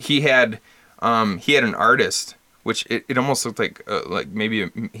 like, he had an artist which it almost looked like maybe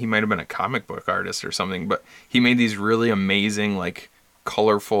he might have been a comic book artist or something, but he made these really amazing, like,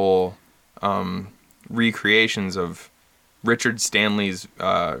 colorful recreations of Richard Stanley's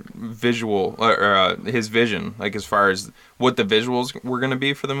visual, his vision, like as far as what the visuals were going to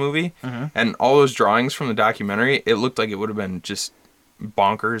be for the movie. And all those drawings from the documentary, it looked like it would have been just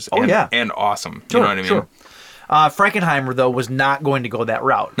bonkers and awesome. Sure, you know what I mean? Sure. Frankenheimer, though, was not going to go that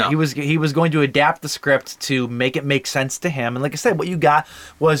route. No. He was going to adapt the script to make it make sense to him. And like I said, what you got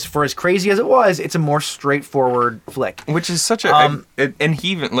was, for as crazy as it was, it's a more straightforward flick. Which is such a... and he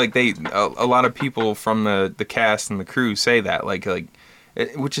even... Like, a lot of people from the cast and the crew say that.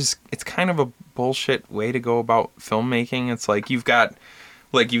 Which is... It's kind of a bullshit way to go about filmmaking. It's like, you've got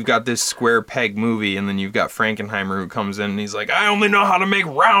this square peg movie, and then you've got Frankenheimer who comes in and he's like, I only know how to make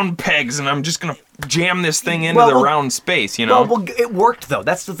round pegs, and I'm just going to jam this thing into the round space, you know? Well, it worked, though.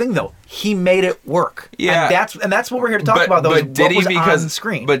 That's the thing, though. He made it work. Yeah. And that's what we're here to talk about, though, is what was on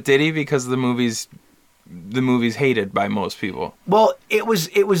screen. But did he? Because the movie's hated by most people. Well, it was.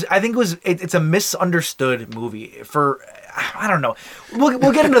 I think it's a misunderstood movie for... I don't know.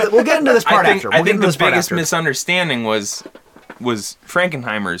 We'll get into this part after. I think the biggest misunderstanding was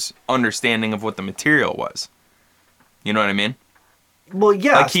Frankenheimer's understanding of what the material was. You know what I mean? Well,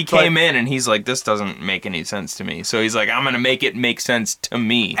 yeah. Like, he came in and he's like, this doesn't make any sense to me. So he's like, I'm going to make it make sense to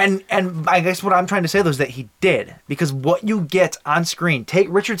me. And I guess what I'm trying to say, though, is that he did. Because what you get on screen, take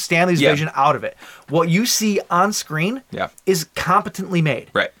Richard Stanley's vision out of it. What you see on screen is competently made.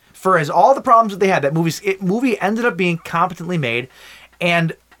 Right. For as all the problems that they had, that movie ended up being competently made.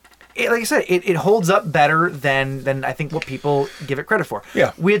 And... like I said, it holds up better than I think what people give it credit for.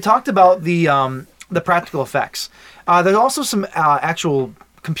 Yeah. We had talked about the practical effects. There's also some actual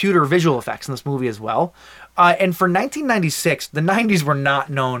computer visual effects in this movie as well. And for 1996, the 90s were not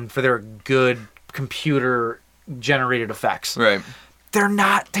known for their good computer-generated effects. Right. They're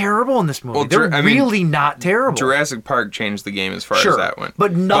not terrible in this movie. They're really not terrible. Jurassic Park changed the game as far as that went.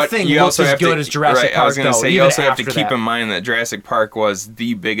 But nothing looks as good as Jurassic Park, I was going to say, you also have to keep that. in mind that Jurassic Park was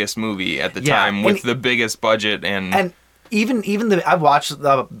the biggest movie at the time with the biggest budget. And even I've watched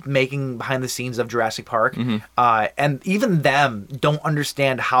the making behind the scenes of Jurassic Park, and even them don't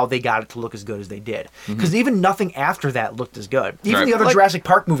understand how they got it to look as good as they did. Because even nothing after that looked as good. Even the other Jurassic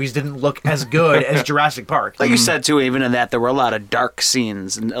Park movies didn't look as good as Jurassic Park. Like you said, too, even in that, there were a lot of dark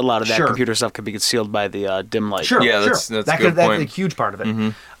scenes, and a lot of that computer stuff could be concealed by the dim light. Sure, that's a good point. That's a huge part of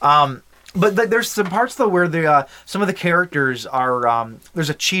it. But there's some parts, though, where some of the characters are... There's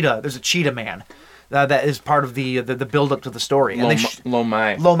a cheetah man. That is part of the build up to the story. Lo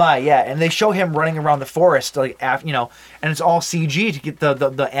Mai, yeah, and they show him running around the forest, and it's all CG to get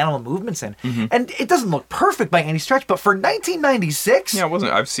the animal movements in, and it doesn't look perfect by any stretch, but for 1996, it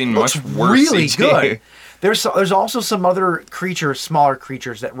wasn't. I've seen much worse. Really CG. good. There's also some other smaller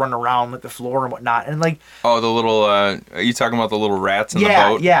creatures that run around like the floor and whatnot, and like the little. Are you talking about the little rats in the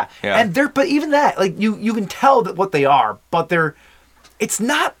boat? Yeah. And but even that, like you can tell that what they are, but they're. It's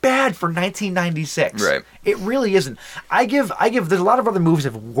not bad for 1996. Right. It really isn't. I give. There's a lot of other movies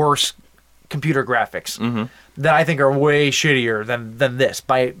that have worse computer graphics that I think are way shittier than this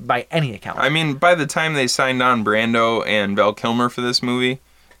by any account. I mean, by the time they signed on Brando and Val Kilmer for this movie,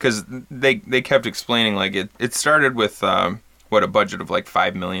 because they kept explaining like it started with a budget of like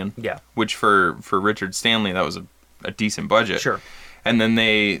 $5 million. Yeah. Which for Richard Stanley that was a decent budget. Sure. And then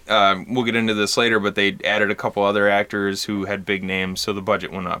they, we'll get into this later, but they added a couple other actors who had big names, so the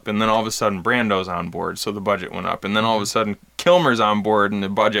budget went up. And then all of a sudden, Brando's on board, so the budget went up. And then all of a sudden, Kilmer's on board, and the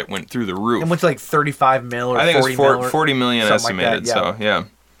budget went through the roof. It went to like 35 mil or 40 I think it was 40 million like estimated, that, yeah.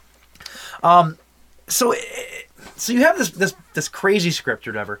 So you have this crazy script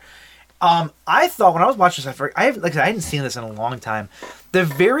or whatever. I thought when I was watching this, I hadn't seen this in a long time. The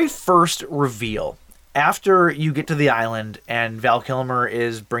very first reveal, after you get to the island and Val Kilmer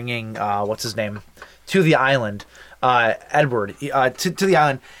is bringing what's his name to the island, Edward to the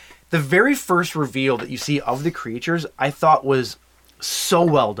island, the very first reveal that you see of the creatures, I thought was so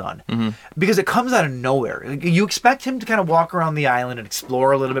well done because it comes out of nowhere. You expect him to kind of walk around the island and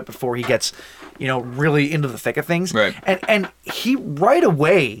explore a little bit before he gets, really into the thick of things. Right. And he right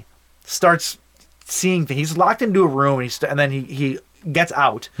away starts seeing things. He's locked into a room and then he gets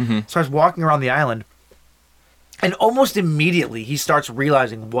out, starts walking around the island. And almost immediately, he starts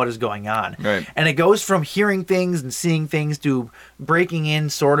realizing what is going on. Right. And it goes from hearing things and seeing things to breaking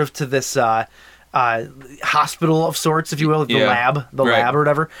in sort of to this hospital of sorts, if you will, the lab or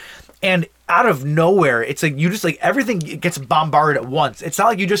whatever. And out of nowhere, it's like you just like everything gets bombarded at once. It's not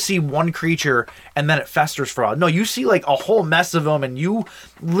like you just see one creature and then it festers for a while. No, you see like a whole mess of them, and you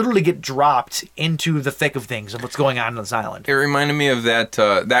literally get dropped into the thick of things of what's going on this island. It reminded me of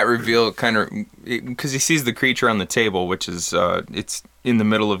that reveal, kind of, because he sees the creature on the table, which is it's in the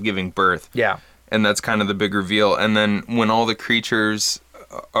middle of giving birth. Yeah, and that's kind of the big reveal. And then when all the creatures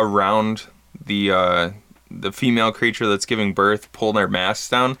around the female creature that's giving birth pull their masks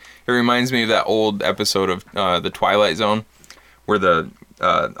down, it reminds me of that old episode of the Twilight Zone, where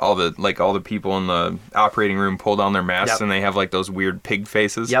all the people in the operating room pull down their masks, and they have like those weird pig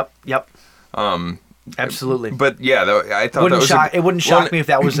faces. Yep. Absolutely. But yeah, I thought it wouldn't shock me if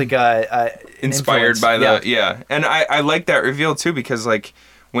that was like inspired by and I like that reveal too, because like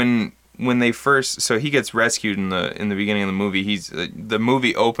when they first, so he gets rescued in the beginning of the movie. The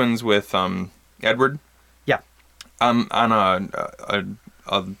movie opens with Edward. On a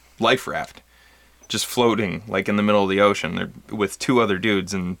life raft, just floating like in the middle of the ocean. They're with two other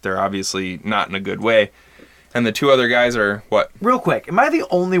dudes, and they're obviously not in a good way. And the two other guys are what? Real quick, am I the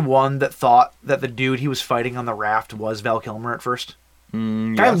only one that thought that the dude he was fighting on the raft was Val Kilmer at first?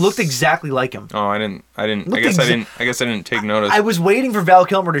 Guy looked exactly like him. Oh, I didn't. I guess I didn't take notice. I was waiting for Val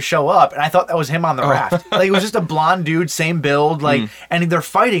Kilmer to show up, and I thought that was him on the raft. Like it was just a blonde dude, same build, like, and they're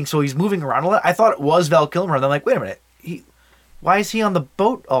fighting, so he's moving around a lot. I thought it was Val Kilmer, and I'm like, wait a minute, why is he on the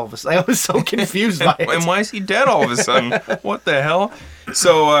boat all of a sudden? I was so confused by it. And why is he dead all of a sudden? What the hell?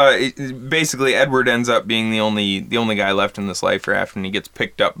 So basically, Edward ends up being the only guy left in this life raft, and he gets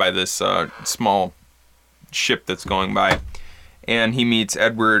picked up by this small ship that's going by. And he meets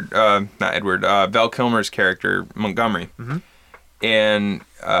Val Kilmer's character, Montgomery. Mm-hmm. And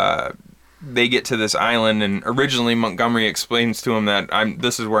they get to this island, and originally Montgomery explains to him that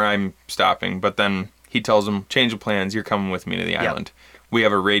this is where I'm stopping, but then he tells him, change of plans, you're coming with me to the island. We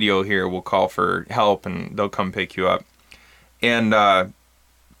have a radio here, we'll call for help, and they'll come pick you up. And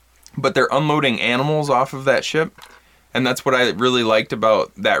but they're unloading animals off of that ship, and that's what I really liked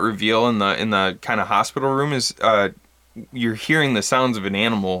about that reveal in the kind of hospital room is you're hearing the sounds of an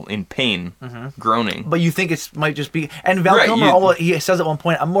animal in pain, groaning. But you think it might just be... And Val Kilmer, he says at one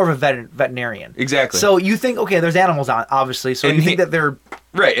point, I'm more of a veterinarian. Exactly. So you think, okay, there's animals on, obviously, so you think that they're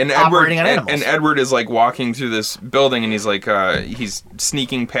and operating on animals. And Edward is like walking through this building, and he's like, he's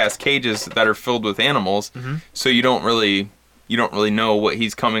sneaking past cages that are filled with animals, so you don't really know what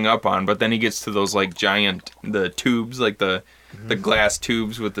he's coming up on. But then he gets to those like the tubes, like the glass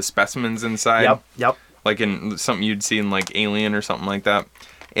tubes with the specimens inside. Yep. Like in something you'd see in like Alien or something like that.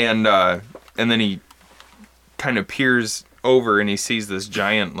 And then he kind of peers over and he sees this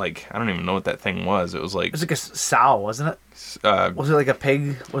giant, like, I don't even know what that thing was. It was like a sow, wasn't it? Was it like a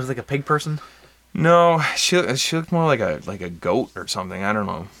pig? Was it like a pig person? No, she looked more like a goat or something. I don't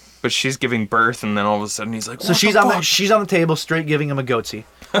know. But she's giving birth, and then all of a sudden he's like, so she's on the table, straight giving him a goatsy.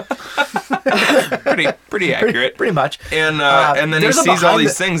 pretty accurate, pretty much. And then he sees all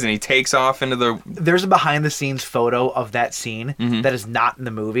these things, and he takes off into the. There's a behind the scenes photo of that scene that is not in the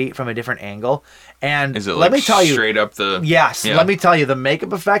movie from a different angle. And is it let me tell you, straight up the? Yes, let me tell you, the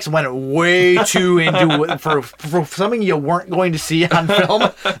makeup effects went way too into for something you weren't going to see on film.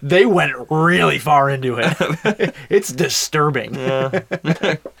 They went really far into it. It's disturbing. Yeah.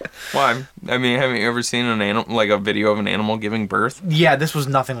 Why? I mean, haven't you ever seen an animal, like a video of an animal giving birth? Yeah, this was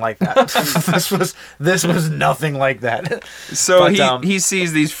nothing like that. this was nothing like that. So he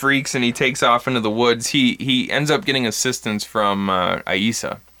sees these freaks and he takes off into the woods. He ends up getting assistance from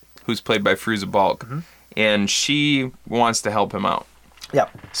Aisa, who's played by Fruza Balk, and she wants to help him out. Yep.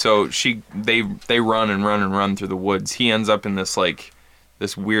 So they run through the woods. He ends up in this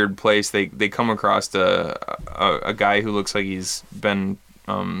this weird place. They come across a guy who looks like he's been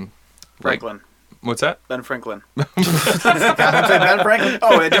Franklin. What's that? Ben Franklin. Ben Franklin?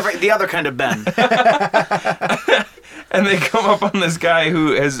 Oh, the other kind of Ben. And they come up on this guy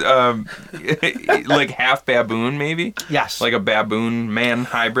who has like half baboon, maybe. Yes. Like a baboon man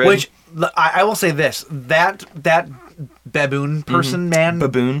hybrid. Which I will say this: that baboon person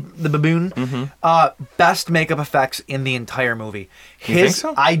the baboon, best makeup effects in the entire movie. You think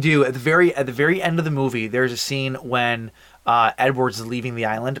so? I do. At the very end of the movie, there's a scene when Edward's is leaving the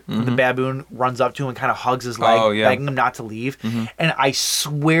island. The baboon runs up to him and kind of hugs his leg, begging him not to leave. And I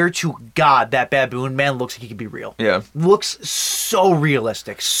swear to God, that baboon man looks like he could be real. Yeah. Looks so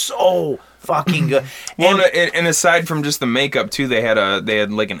realistic. So fucking good. Well, and aside from just the makeup too, they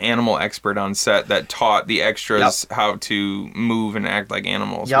had like an animal expert on set that taught the extras how to move and act like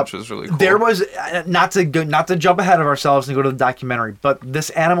animals, which was really cool. There was not to jump ahead of ourselves and go to the documentary, but this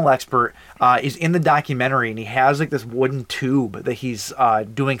animal expert is in the documentary, and he has like this wooden tube that he's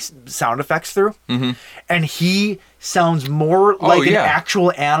doing sound effects through, and he sounds more like an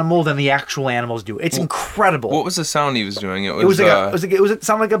actual animal than the actual animals do. It's incredible. What was the sound he was doing? It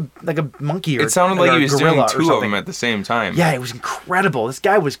sounded like a monkey. Or it sounded like he was doing two of them at the same time. Yeah, it was incredible. This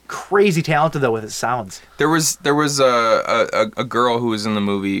guy was crazy talented though with his sounds. There was a girl who was in the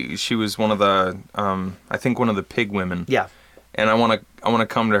movie. She was one of the I think one of the pig women. Yeah. And I want to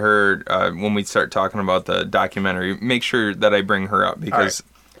come to her when we start talking about the documentary. Make sure that I bring her up because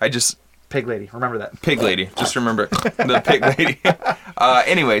I just. Pig lady, remember that. Pig lady, just remember the pig lady.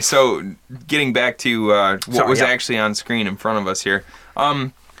 Anyway, so getting back to what was actually on screen in front of us here.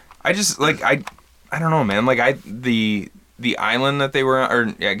 I just like I don't know, man. Like the island that they were on,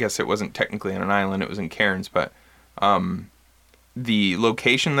 or I guess it wasn't technically on an island. It was in Cairns, but the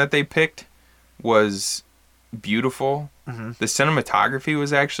location that they picked was beautiful. The cinematography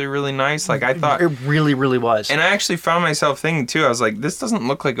was actually really nice. Like I thought it really, really was. And I actually found myself thinking too. I was like, this doesn't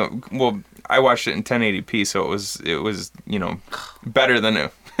look like I watched it in 1080p, so it was better than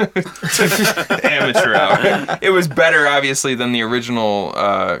amateur hour. It was better, obviously, than the original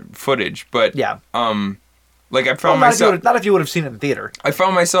footage. But yeah. Like I found myself not if you would have seen it in theater. I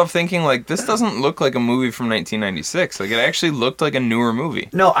found myself thinking like this doesn't look like a movie from 1996. Like it actually looked like a newer movie.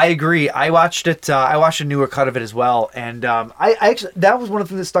 No, I agree. I watched it. I watched a newer cut of it as well, and I actually that was one of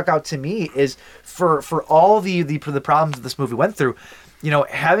the things that stuck out to me is for all the problems that this movie went through.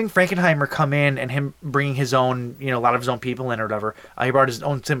 Having Frankenheimer come in and him bringing his own, a lot of his own people in or whatever. He brought his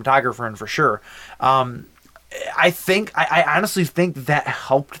own cinematographer in for sure. I honestly think that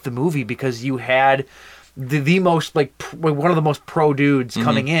helped the movie because you had the most one of the most pro dudes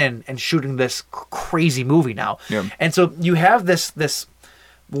coming in and shooting this crazy movie now. Yeah. And so you have this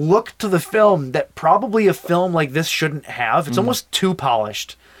look to the film that probably a film like this shouldn't have. It's almost too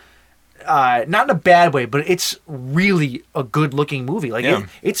polished. Not in a bad way, but it's really a good looking movie. Like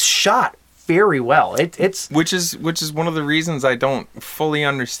it's shot very well. It's which is one of the reasons I don't fully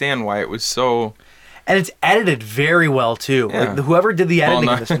understand why it was so. And it's edited very well too. Yeah. Like whoever did the editing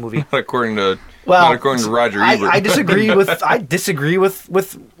of this movie, not according to Roger Ebert. I disagree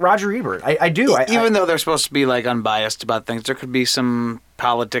with Roger Ebert. I do. Even though they're supposed to be like unbiased about things, there could be some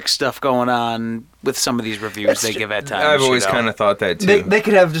politics stuff going on with some of these reviews they give at times. I've always kind of thought that too. They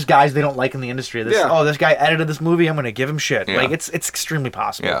could have just guys they don't like in the industry. This guy edited this movie. I'm going to give him shit. Yeah. Like it's extremely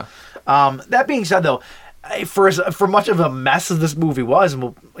possible. Yeah. That being said, though. For much of a mess as this movie was,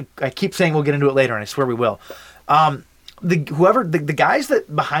 and I keep saying we'll get into it later, and I swear we will. The guys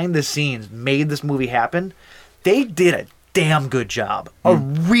that behind the scenes made this movie happen, they did a damn good job. A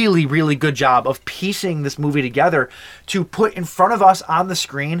really, really good job of piecing this movie together to put in front of us on the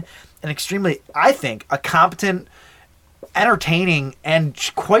screen an extremely, I think, a competent, entertaining, and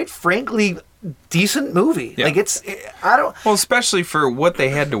quite frankly, decent movie. Yeah. Like well, especially for what they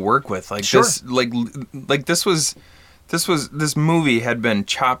had to work with. Like this this movie had been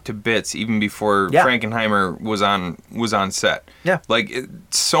chopped to bits even before Frankenheimer was on set. Yeah. Like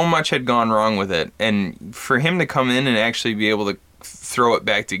so much had gone wrong with it, and for him to come in and actually be able to throw it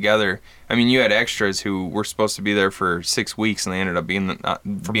back together. I mean, you had extras who were supposed to be there for 6 weeks, and they ended up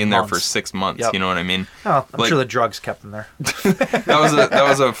being there for 6 months. Yep. You know what I mean? Oh, I'm sure the drugs kept them there. that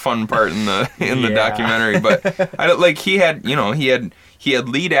was a fun part in the documentary. But he had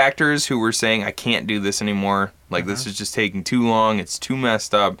lead actors who were saying, "I can't do this anymore. Like this is just taking too long. It's too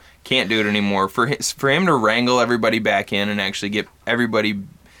messed up. Can't do it anymore." For him to wrangle everybody back in and actually get everybody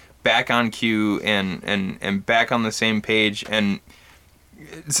back on cue and back on the same page and.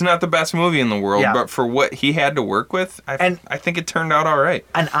 It's not the best movie in the world, but for what he had to work with, I think it turned out all right.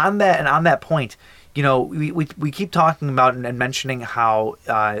 And on that point, we keep talking about and mentioning how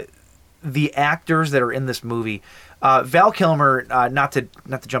the actors that are in this movie, Val Kilmer, not to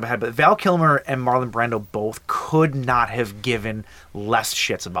jump ahead, but Val Kilmer and Marlon Brando both could not have given less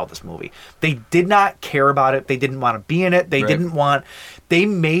shits about this movie. They did not care about it. They didn't want to be in it. They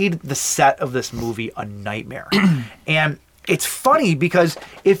made the set of this movie a nightmare. And it's funny because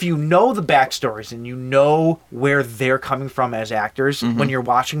if you know the backstories and you know where they're coming from as actors, when you're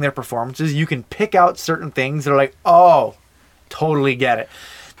watching their performances, you can pick out certain things that are like, oh, totally get it.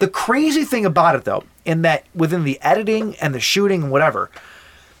 The crazy thing about it, though, in that within the editing and the shooting and whatever,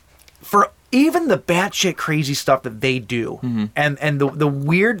 for even the batshit crazy stuff that they do and the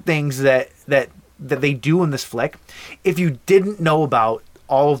weird things that they do in this flick, if you didn't know about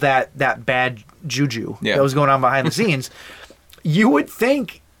all of that bad juju Yeah. that was going on behind the scenes, you would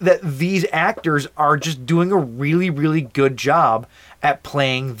think that these actors are just doing a really, really good job at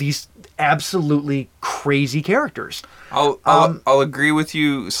playing these absolutely crazy characters. I'll agree with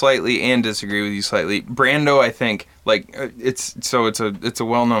you slightly and disagree with you slightly. Brando, I think, it's a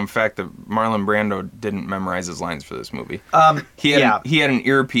well-known fact that Marlon Brando didn't memorize his lines for this movie. He had an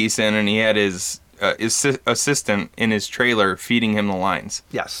earpiece in, and he had his assistant in his trailer feeding him the lines.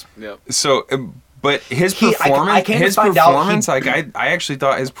 Yes. Yep. So, but his performance, I actually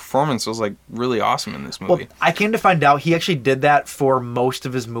thought his performance was like really awesome in this movie. Well, I came to find out he actually did that for most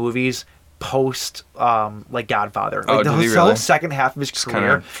of his movies post like Godfather. Like did he the really? whole second half of his Just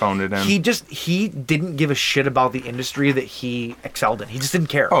career, kinda phoned it in. He didn't give a shit about the industry that he excelled in. He just didn't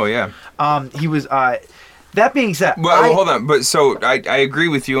care. Oh yeah. He was. That being said, well, hold on. But so I agree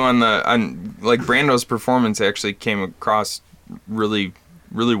with you on like Brando's performance actually came across really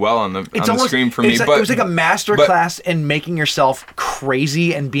well on the screen for me. It was like a master class in making yourself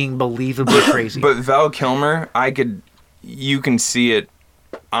crazy and being believably crazy. But Val Kilmer, you can see it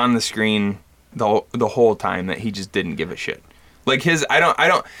on the screen the whole time that he just didn't give a shit. Like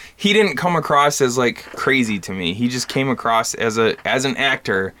he didn't come across as like crazy to me. He just came across as an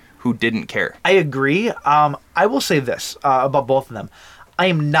actor who didn't care. I agree. I will say this about both of them. I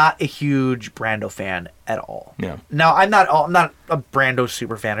am not a huge Brando fan at all. Yeah. Now I'm not a Brando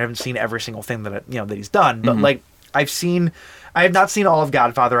super fan. I haven't seen every single thing that that he's done, but like I have not seen all of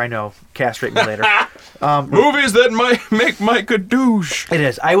Godfather. I know. Castrate me later. Movies that might make Mike a douche. It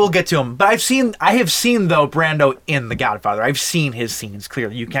is. I will get to him. But I have seen though Brando in The Godfather. I've seen his scenes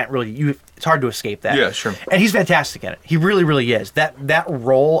clearly. You can't really it's hard to escape that. Yeah, sure. And he's fantastic in it. He really, really is. That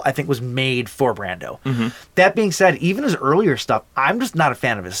role I think was made for Brando. Mm-hmm. That being said, even his earlier stuff, I'm just not a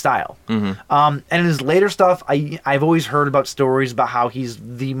fan of his style. Mm-hmm. And in his later stuff, I've always heard about stories about how he's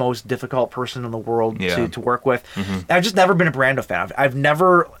the most difficult person in the world to work with. Mm-hmm. I've just never been a Brando fan. I've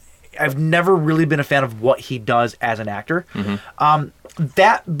never really been a fan of what he does as an actor. Mm-hmm.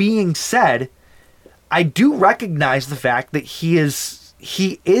 That being said, I do recognize the fact that he is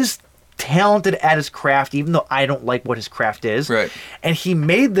talented at his craft, even though I don't like what his craft is. Right. And he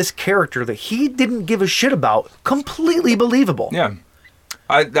made this character that he didn't give a shit about completely believable. Yeah.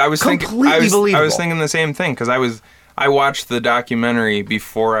 I was Completely thinking I was believable. thinking the same thing because I watched the documentary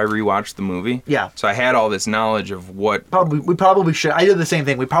before I rewatched the movie. Yeah. So I had all this knowledge of what. We probably should. I did the same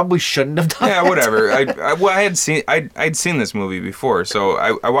thing. We probably shouldn't have done. Yeah, that. whatever. I'd seen this movie before, so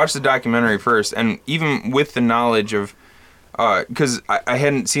I watched the documentary first, and even with the knowledge of, because I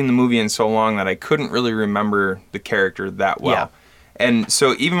hadn't seen the movie in so long that I couldn't really remember the character that well. Yeah. And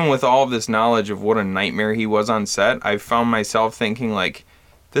so even with all of this knowledge of what a nightmare he was on set, I found myself thinking like,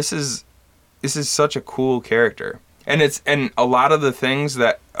 this is such a cool character. And a lot of the things,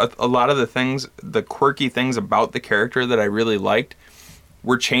 the quirky things about the character that I really liked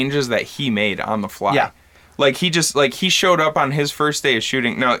were changes that he made on the fly. Yeah. Like he showed up on his first day of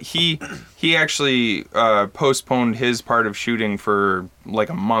shooting. Now he actually postponed his part of shooting for like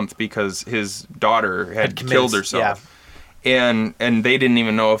a month because his daughter had killed herself. Yeah. And they didn't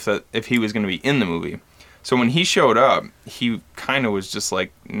even know if he was going to be in the movie. So when he showed up, he kind of was just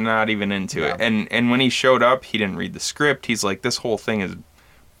like not even into it. And when he showed up, he didn't read the script. He's like, this whole thing is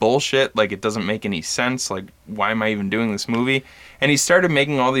bullshit. Like, it doesn't make any sense. Like, why am I even doing this movie? And he started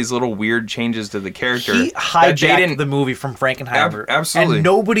making all these little weird changes to the character. He hijacked the movie from Frankenheimer.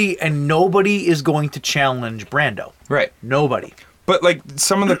 Absolutely. And nobody is going to challenge Brando. Right. Nobody. But like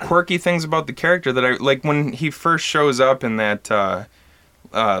some of the quirky things about the character that I like when he first shows up in that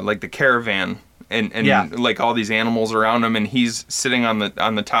like the caravan. And like all these animals around him, and he's sitting on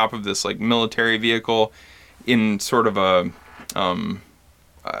the top of this like military vehicle, in sort of a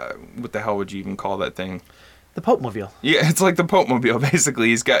what the hell would you even call that thing? The Pope Mobile. Yeah, it's like the Pope Mobile basically.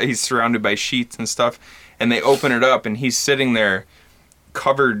 He's surrounded by sheets and stuff, and they open it up, and he's sitting there,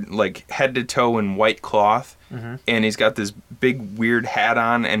 covered like head to toe in white cloth, and he's got this big weird hat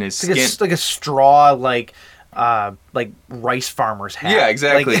on, and his skin like a straw like rice farmer's hat. Yeah,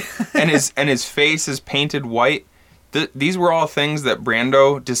 exactly. Like, and his face is painted white. These were all things that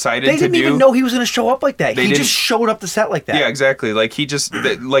Brando decided to do. They didn't even know he was going to show up like that. He just showed up to set like that. Yeah, exactly. Like he just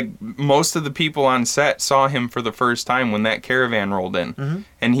like most of the people on set saw him for the first time when that caravan rolled in,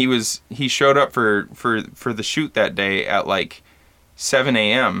 and he showed up for the shoot that day at like 7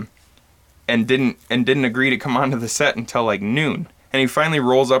 a.m. and didn't agree to come onto the set until like noon. And he finally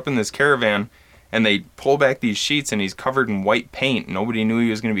rolls up in this caravan. And they pull back these sheets, and he's covered in white paint. Nobody knew he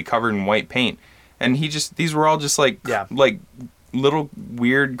was going to be covered in white paint. And these were all just like little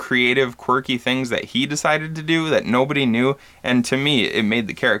weird, creative, quirky things that he decided to do that nobody knew, and to me, it made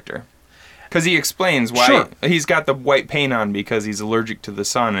the character. Because he explains why he's got the white paint on because he's allergic to the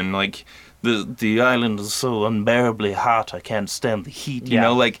sun, and like the island is so unbearably hot, I can't stand the heat. You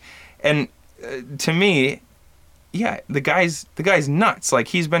know, like, and to me, the guy's nuts. Like,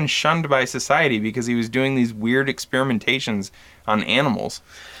 he's been shunned by society because he was doing these weird experimentations on animals.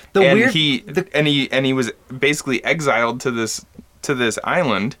 He was basically exiled to this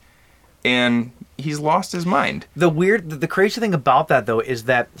island, and he's lost his mind. The crazy thing about that, though, is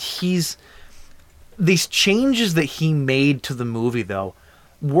that these changes that he made to the movie, though,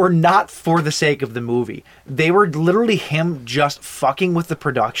 were not for the sake of the movie. They were literally him just fucking with the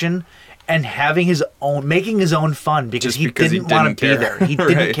production and making his own fun because he didn't want to be there. He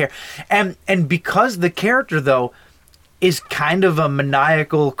didn't care. And because the character, though, is kind of a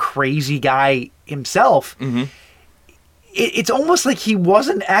maniacal, crazy guy himself, it's almost like he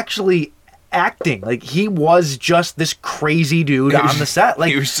wasn't actually acting. Like, he was just this crazy dude on the set.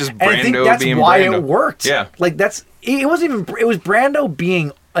 Like, he was just Brando, and I think that's why Brando. It worked. Yeah. Like, it was Brando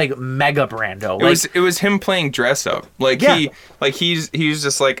being like mega Brando. It was him playing dress up. Like, he's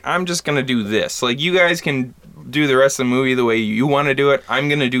just like, I'm just gonna do this. Like, you guys can do the rest of the movie the way you want to do it. I'm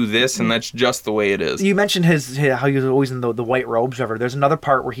gonna do this, and that's just the way it is. You mentioned how he was always in the white robes. Whatever. There's another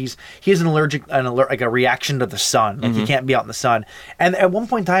part where he has like a reaction to the sun. Like, he can't be out in the sun. And at one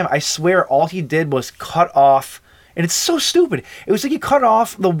point in time, I swear, all he did was cut off. And it's so stupid. It was like he cut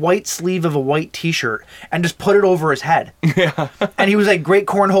off the white sleeve of a white T-shirt and just put it over his head. Yeah. And he was like Great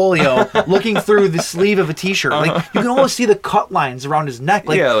Cornholio looking through the sleeve of a T-shirt. Like, you can almost see the cut lines around his neck.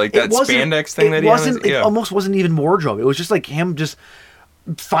 Like, like that spandex thing that he has. It almost wasn't even wardrobe. It was just like him just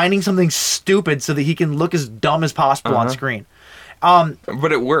finding something stupid so that he can look as dumb as possible on screen.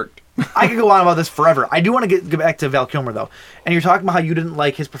 But it worked. I could go on about this forever. I do want to get back to Val Kilmer, though. And you're talking about how you didn't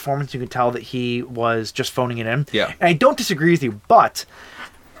like his performance. You could tell that he was just phoning it in. Yeah. And I don't disagree with you, but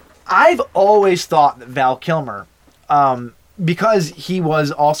I've always thought that Val Kilmer, because he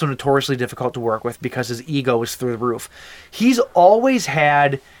was also notoriously difficult to work with because his ego was through the roof, he's always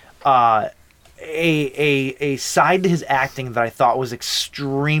had a side to his acting that I thought was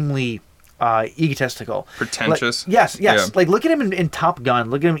extremely egotistical, pretentious. Like, yes. Yeah. Like, look at him in Top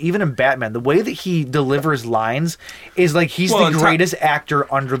Gun. Look at him even in Batman. The way that he delivers lines is like he's the greatest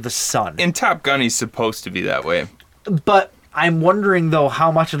actor under the sun. In Top Gun, he's supposed to be that way. But I'm wondering, though,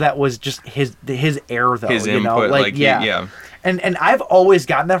 how much of that was just his air, though. His input, yeah. And I've always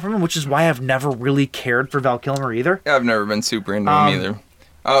gotten that from him, which is why I've never really cared for Val Kilmer either. I've never been super into him either.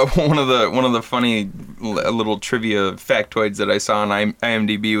 One of the funny little trivia factoids that I saw on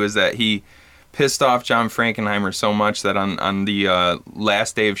IMDb was that he pissed off John Frankenheimer so much that on the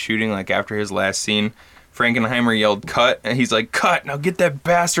last day of shooting, like after his last scene, Frankenheimer yelled "cut," and he's like, "Cut! Now get that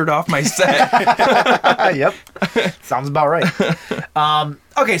bastard off my set." Yep, sounds about right.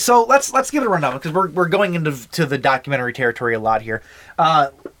 Okay, so let's give it a rundown because we're going into the documentary territory a lot here.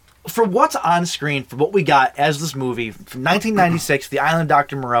 For what's on screen, for what we got as this movie from 1996, The Island of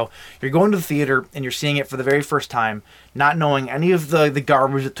Dr. Moreau, you're going to the theater and you're seeing it for the very first time, not knowing any of the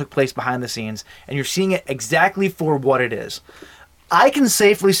garbage that took place behind the scenes, and you're seeing it exactly for what it is. I can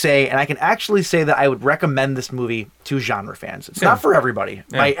safely say, and I can actually say that I would recommend this movie to genre fans. It's not for everybody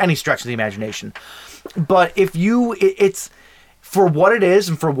by any stretch of the imagination. But it's for what it is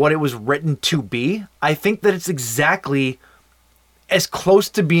and for what it was written to be, I think that it's exactly as close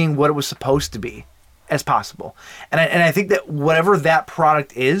to being what it was supposed to be as possible. And I think that whatever that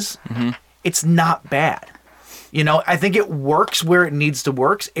product is, it's not bad. You know, I think it works where it needs to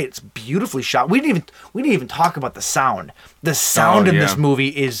work. It's beautifully shot. We didn't even talk about the sound. The sound in this movie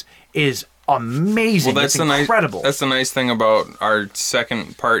is amazing. Well, that's incredible. That's the nice thing about our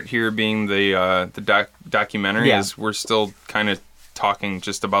second part here being the documentary is we're still kind of talking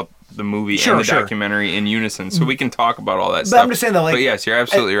just about the movie and the documentary in unison, so we can talk about all that stuff. But I'm just saying though, like, but yes, you're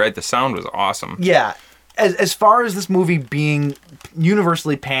absolutely right. The sound was awesome. Yeah. As far as this movie being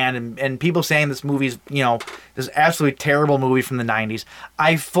universally panned and people saying this movie's, this absolutely terrible movie from the 90s,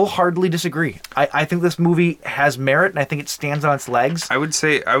 I full-heartedly disagree. I think this movie has merit, and I think it stands on its legs. I would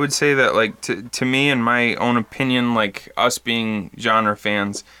say that, like, to me, in my own opinion, like, us being genre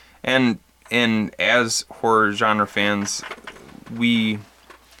fans, and as horror genre fans, we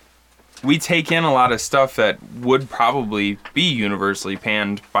take in a lot of stuff that would probably be universally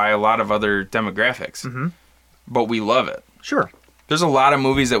panned by a lot of other demographics. But we love it. Sure. There's a lot of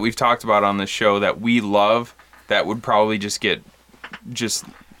movies that we've talked about on this show that we love that would probably just get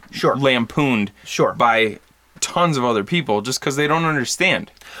lampooned by tons of other people just because they don't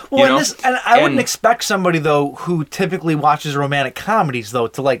understand. Well, and I wouldn't expect somebody though who typically watches romantic comedies though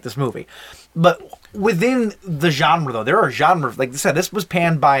to like this movie, but within the genre though, there are genres. Like I said, this was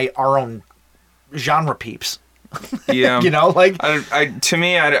panned by our own genre peeps. Yeah, you know, like to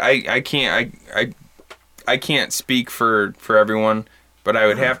me, I can't speak for everyone, but I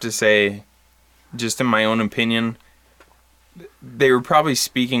would have to say, just in my own opinion, they were probably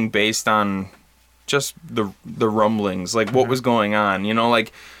speaking based on just the rumblings, like what was going on. You know,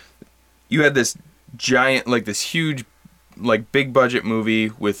 like you had this giant, like this huge, like big budget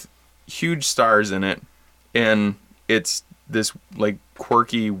movie with huge stars in it, and it's this like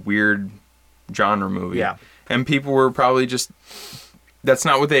quirky, weird genre movie. Yeah. And people were probably just, that's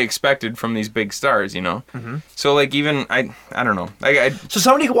not what they expected from these big stars, you know? Mm-hmm. So, like, even, I don't know. So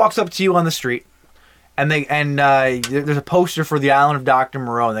somebody walks up to you on the street, and there's a poster for The Island of Dr.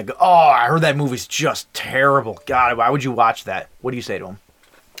 Moreau, and they go, oh, I heard that movie's just terrible. God, why would you watch that? What do you say to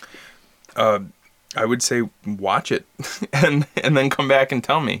them? I would say watch it, and then come back and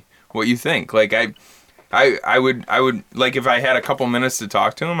tell me what you think. Like, I would like, if I had a couple minutes to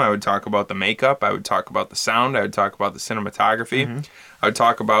talk to him, I would talk about the makeup, I would talk about the sound, I would talk about the cinematography, Mm-hmm. I would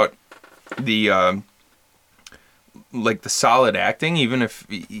talk about the like the solid acting, even if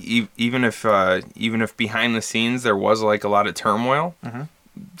behind the scenes there was like a lot of turmoil,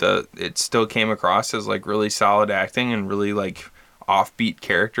 Mm-hmm. it still came across as like really solid acting and really like offbeat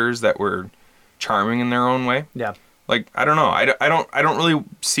characters that were charming in their own way. Yeah. Like, I don't know. I don't really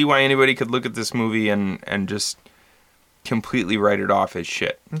see why anybody could look at this movie and just completely write it off as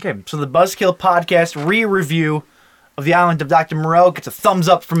shit. Okay, so the Buzzkill Podcast re-review of The Island of Dr. Moreau gets a thumbs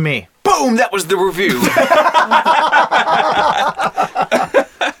up from me. Boom! That was the review.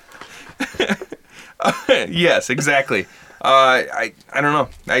 Yes, exactly. I don't know.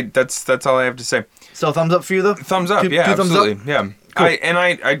 That's all I have to say. So thumbs up for you though? Thumbs up. Two Yeah, thumbs absolutely. up? Yeah. Cool.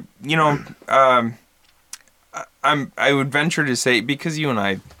 I would venture to say, because you and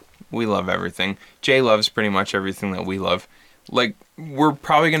I, we love everything. Jay loves pretty much everything that we love. Like, we're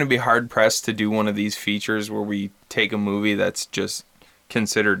probably going to be hard pressed to do one of these features where we take a movie that's just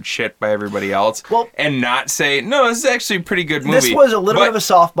considered shit by everybody else, and not say, no, this is actually a pretty good movie. This was a little bit of a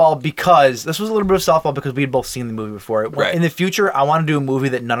softball because we had both seen the movie before. Right. In the future, I want to do a movie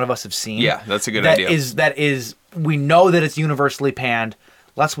that none of us have seen. Yeah, that's a good idea. That is, we know that it's universally panned.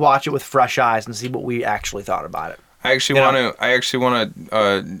 Let's watch it with fresh eyes and see what we actually thought about it. I actually want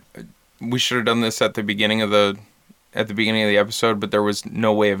to. We should have done this at the beginning of the episode, but there was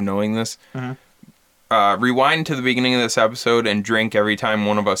no way of knowing this. Mm-hmm. Rewind to the beginning of this episode and drink every time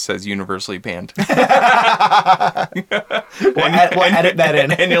one of us says universally panned. We'll edit that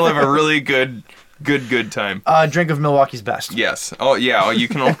in, and you'll have a really good time. Drink of Milwaukee's Best. Yes. Oh yeah. You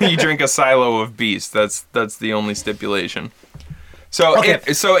can only drink a silo of Beast. That's the only stipulation. So okay.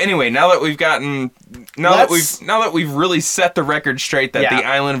 So anyway, now that we've really set the record straight that The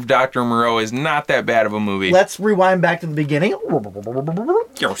Island of Dr. Moreau is not that bad of a movie. Let's rewind back to the beginning. All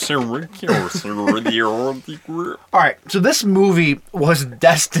right, so this movie was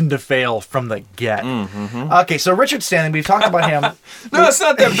destined to fail from the get. Mm-hmm. Okay, so Richard Stanley, we've talked about him. No, it's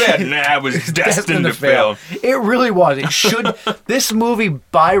not that bad. Nah, it was destined to fail. It really was. It should. This movie,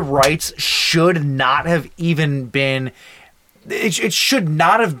 by rights, should not have even been. It should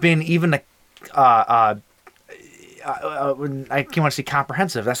not have been even a. I can't want to say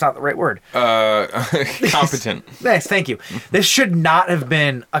comprehensive. That's not the right word. Competent. Yes, thank you. This should not have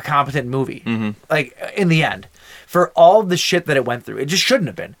been a competent movie. Mm-hmm. Like, in the end. For all the shit that it went through. It just shouldn't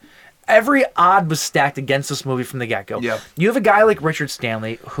have been. Every odd was stacked against this movie from the get-go. Yeah. You have a guy like Richard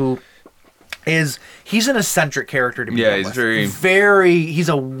Stanley who he's an eccentric character to begin with. He's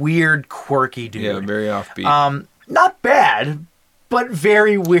a weird, quirky dude. Yeah, very offbeat. Not bad, but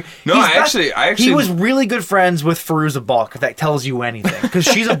very weird. No, I actually he was really good friends with Fairuza Balk, if that tells you anything, because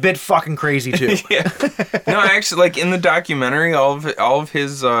she's a bit fucking crazy too. Yeah. No, I actually, like, in the documentary, all of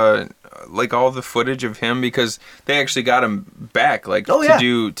his like all the footage of him, because they actually got him back, like,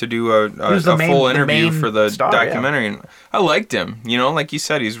 to do a full interview for the documentary. Yeah. And I liked him, you know, like you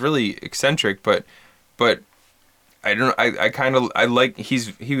said, he's really eccentric, but I don't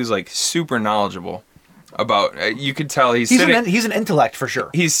he was like super knowledgeable about, you could tell he's an intellect for sure.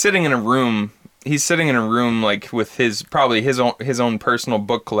 He's sitting in a room like with his own personal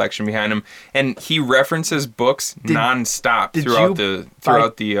book collection behind him, and he references books nonstop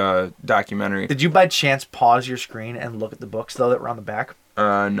throughout the documentary. Did you by chance pause your screen and look at the books though that were on the back?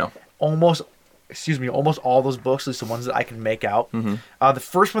 No. Almost almost all those books, at least the ones that I can make out. The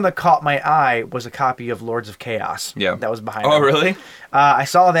first one that caught my eye was a copy of Lords of Chaos. Yeah. That was behind Oh, them. really? I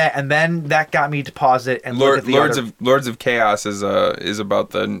saw that, and then that got me to pause it and look at the Lords of Chaos is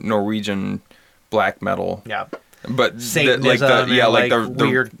about the Norwegian black metal. Yeah. But Satanism the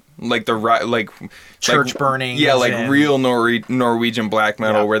weird church burning. Yeah, like real Norwegian black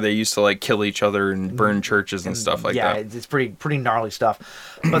metal where they used to like kill each other and burn churches and stuff like that. Yeah, it's pretty gnarly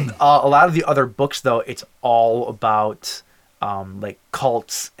stuff. But a lot of the other books, though, it's all about like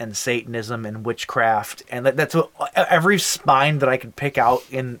cults and Satanism and witchcraft, and that's what every spine that I could pick out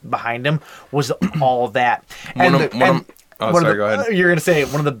in behind him was all that. And go ahead. You're gonna say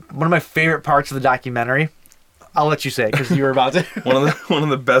one of my favorite parts of the documentary. I'll let you say it because you were about to. one of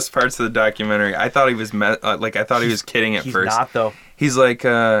the best parts of the documentary. I thought he was I thought he was kidding at first. He's not though. He's like,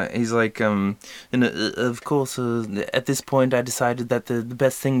 and of course, at this point, I decided that the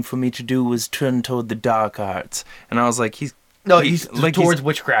best thing for me to do was turn toward the dark arts, and I was like, he's towards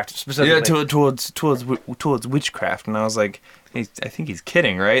witchcraft specifically. Yeah, towards witchcraft, and I was like, I think he's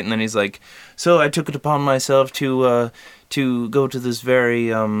kidding, right? And then he's like, so I took it upon myself to go to this very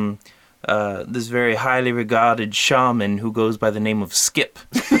highly regarded shaman who goes by the name of Skip.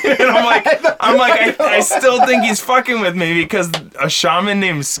 And I'm like, I still think he's fucking with me because a shaman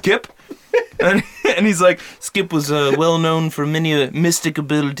named Skip. And he's like, Skip was well known for many mystic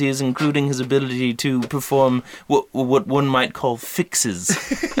abilities, including his ability to perform what one might call fixes.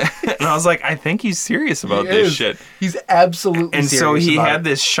 And I was like, I think he's serious about this shit. He's absolutely and serious. So he about had it.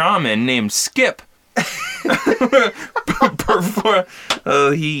 this shaman named Skip.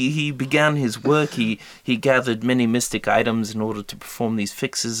 He began his work. He gathered many mystic items in order to perform these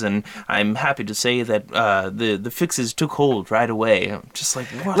fixes, and I'm happy to say that the fixes took hold right away. I'm just like,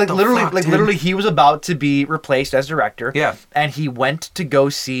 what the fuck, dude? Literally, he was about to be replaced as director. Yeah, and he went to go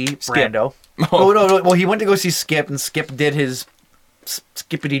see Skip. Brando. Oh no! Well, he went to go see Skip, and Skip did his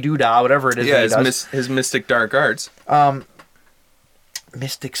skippity doo dah, whatever it is. Yeah, that he does. his mystic dark arts.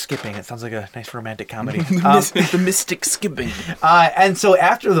 Mystic skipping. It sounds like a nice romantic comedy. The mystic skipping. And so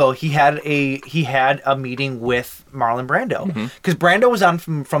after though, he had a meeting with Marlon Brando because Brando was on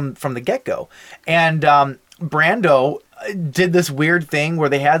from the get go, and Brando did this weird thing where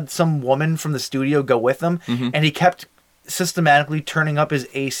they had some woman from the studio go with them, and he kept systematically turning up his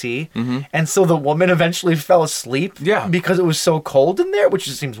AC, and so the woman eventually fell asleep. Yeah, because it was so cold in there, which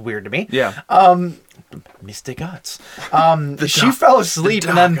just seems weird to me. Yeah. Mystic Arts. She fell asleep,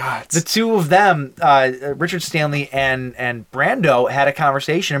 and then the two of them, Richard Stanley and Brando, had a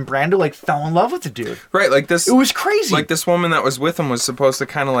conversation, and Brando like fell in love with the dude. Right, like this. It was crazy. Like this woman that was with him was supposed to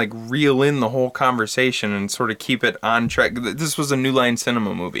kind of like reel in the whole conversation and sort of keep it on track. This was a New Line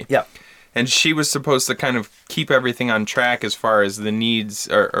Cinema movie. Yeah. And she was supposed to kind of keep everything on track as far as the needs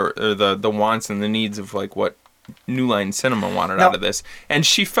or the wants and the needs of like what New Line Cinema wanted out of this. And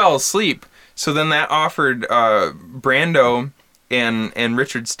she fell asleep. So then that offered Brando and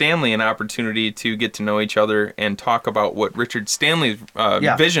Richard Stanley an opportunity to get to know each other and talk about what Richard Stanley's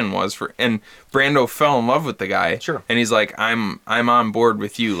vision was for. And Brando fell in love with the guy. Sure. And he's like, I'm on board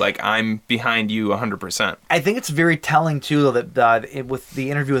with you. Like, I'm behind you 100%. I think it's very telling too, though, that with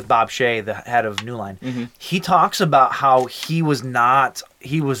the interview with Bob Shea, the head of New Line, he talks about how he was not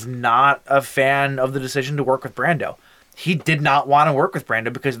a fan of the decision to work with Brando. He did not want to work with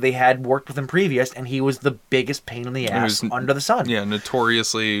Brando because they had worked with him previous, and he was the biggest pain in the ass under the sun. Yeah,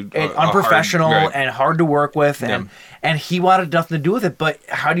 notoriously unprofessional and hard to work with, and he wanted nothing to do with it. But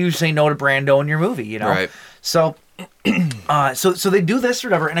how do you say no to Brando in your movie? You know, right? So, so they do this or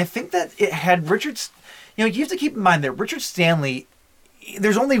whatever, and I think that it had Richard's. You know, you have to keep in mind that Richard Stanley,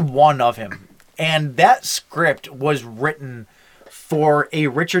 there's only one of him, and that script was written for a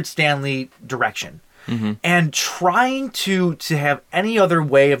Richard Stanley direction. And trying to have any other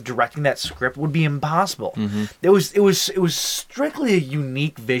way of directing that script would be impossible. It was strictly a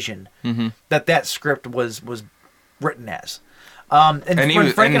unique vision that script was written as. And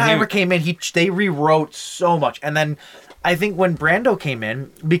when Frankenheimer came in, they rewrote so much. And then I think when Brando came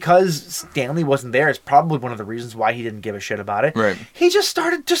in, because Stanley wasn't there, is probably one of the reasons why he didn't give a shit about it. Right. He just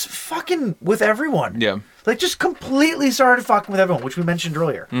started just fucking with everyone. Yeah. Like just completely started fucking with everyone, which we mentioned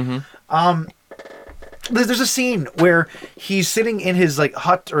earlier. There's a scene where he's sitting in his like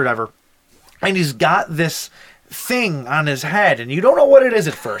hut or whatever, and he's got this thing on his head, and you don't know what it is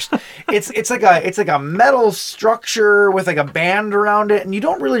at first. It's like a metal structure with like a band around it, and you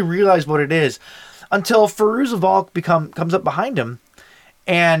don't really realize what it is until Firouz Aval comes up behind him,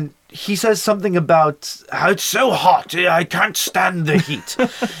 and he says something about how it's so hot, I can't stand the heat.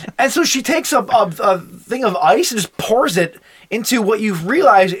 And so she takes a thing of ice and just pours it into what you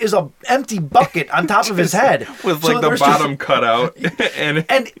realize is a empty bucket on top of his head. With like the bottom cut out.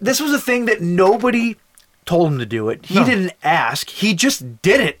 And this was a thing that nobody told him to do it. He didn't ask. He just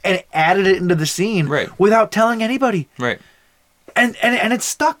did it and added it into the scene without telling anybody. Right. And it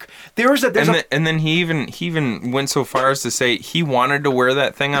stuck. And then he even went so far as to say he wanted to wear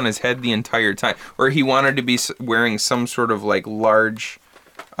that thing on his head the entire time, or he wanted to be wearing some sort of like large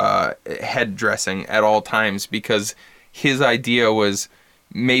head dressing at all times, because his idea was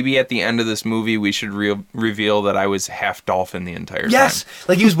maybe at the end of this movie we should reveal that I was half dolphin the entire time. Yes,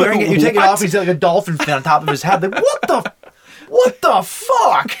 like he was wearing it. You take it off, he's like a dolphin fin on top of his head. Like what the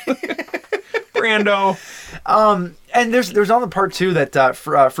fuck, Brando. And there's on the part too that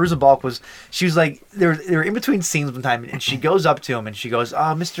Fruza Balk she was like they were in between scenes one time, and she goes up to him and she goes,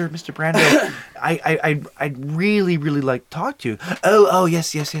 Mr. Brando, I'd really like to talk to you. Oh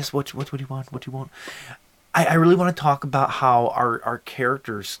yes. What do you want? I really want to talk about how our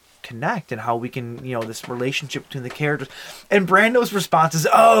characters connect and how we can, this relationship between the characters. And Brando's response is,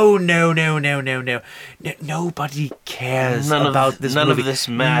 "Oh no. Nobody cares about this movie. None of this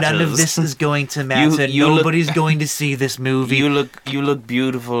matters. None of this is going to matter. Nobody's going to see this movie. You look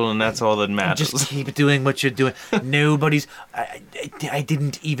beautiful, and that's all that matters. Just keep doing what you're doing. Nobody's. I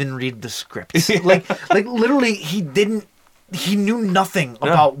didn't even read the script. like literally, he knew nothing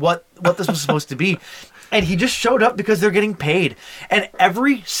about what this was supposed to be." And he just showed up because they're getting paid. And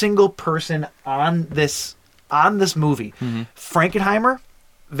every single person on this movie, Frankenheimer,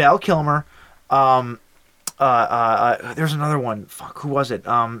 Val Kilmer, there's another one. Fuck, who was it?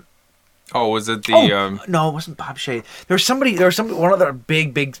 Was it the? No, it wasn't Bob Shea. There was one other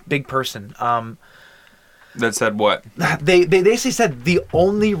big person. That said what? They basically said the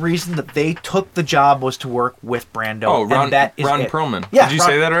only reason that they took the job was to work with Brando. Oh, Ron Perlman. Yeah, did you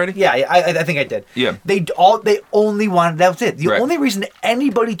say that already? Yeah, I think I did. Yeah. They only wanted, that was it. The only reason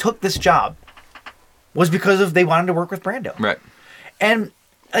anybody took this job was because they wanted to work with Brando. Right. And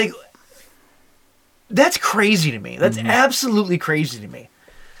like, that's crazy to me. That's absolutely crazy to me.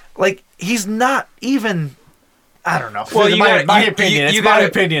 Like, he's not even. I don't know. Well, my opinion. It's my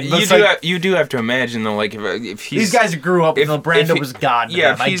opinion. You do have to imagine though, like if he's these guys grew up, Brando was God.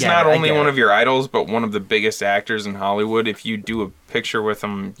 Yeah, if he's not only one of your idols, but one of the biggest actors in Hollywood, if you do a picture with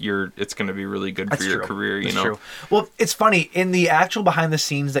him, it's going to be really good for your career. That's true. Well, it's funny in the actual behind the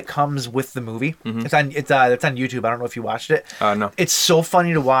scenes that comes with the movie. It's on YouTube. I don't know if you watched it. No. It's so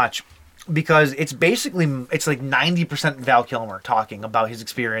funny to watch. Because it's like 90% Val Kilmer talking about his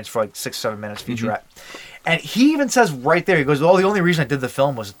experience for like 6-7 minutes featurette. And he even says right there, he goes, "Well, the only reason I did the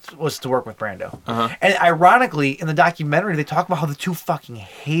film was to work with Brando." And ironically, in the documentary, they talk about how the two fucking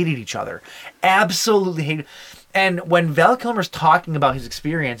hated each other. Absolutely hated. And when Val Kilmer's talking about his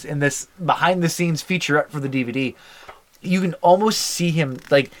experience in this behind-the-scenes featurette for the DVD, you can almost see him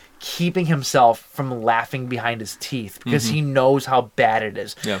like keeping himself from laughing behind his teeth because he knows how bad it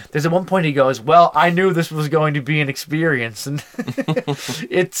is. Yeah. There's at one point he goes, "Well, I knew this was going to be an experience, and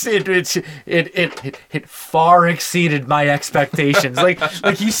it far exceeded my expectations." like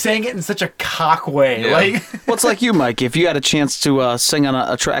he's saying it in such a cock way. Yeah. Like, well, it's like you, Mike. If you had a chance to sing on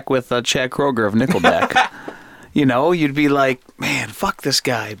a track with Chad Kroeger of Nickelback, you'd be like, "Man, fuck this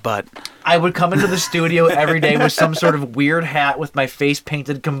guy," but. I would come into the studio every day with some sort of weird hat with my face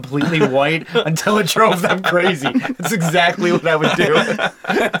painted completely white until it drove them crazy. That's exactly what I would do.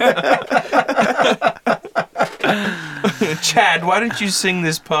 Chad, why don't you sing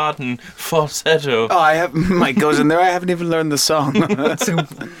this part in falsetto? Mike goes in there. I haven't even learned the song.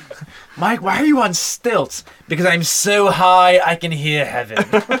 Mike, why are you on stilts? Because I'm so high I can hear heaven.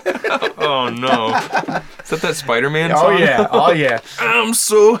 Oh no. Is that Spider-Man song? Oh yeah. I'm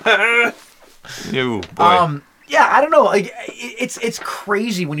so high. Ew, boy. Yeah, I don't know. Like, it's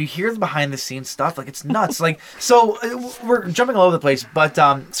crazy when you hear the behind the scenes stuff. Like, it's nuts. Like, so we're jumping all over the place. But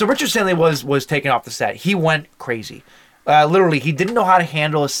so Richard Stanley was taken off the set. He went crazy. Literally, he didn't know how to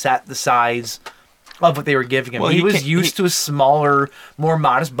handle a set the size of what they were giving him. Well, he was used to a smaller, more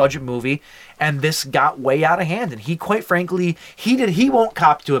modest budget movie, and this got way out of hand. And he, quite frankly, he won't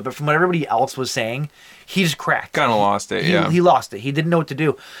cop to it. But from what everybody else was saying, he just cracked. Kind of lost it. He lost it. He didn't know what to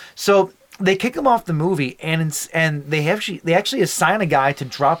do. So they kick him off the movie, and they actually assign a guy to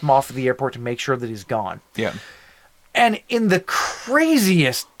drop him off at the airport to make sure that he's gone. Yeah. And in the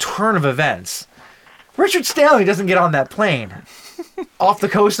craziest turn of events, Richard Stanley doesn't get on that plane off the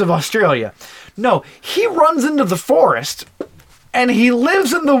coast of Australia. No, he runs into the forest, and he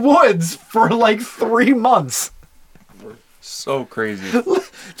lives in the woods for like 3 months. So crazy.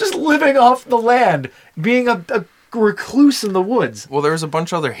 Just living off the land, being a recluse in the woods. Well, there was a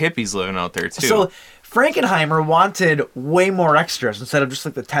bunch of other hippies living out there too. So Frankenheimer wanted way more extras instead of just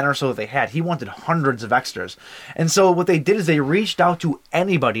like the 10 or so that they had. He wanted hundreds of extras. And so what they did is they reached out to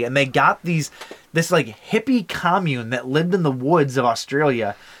anybody and they got this like hippie commune that lived in the woods of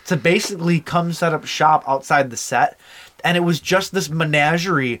Australia to basically come set up shop outside the set. And it was just this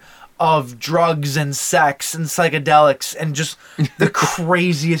menagerie of drugs and sex and psychedelics and just the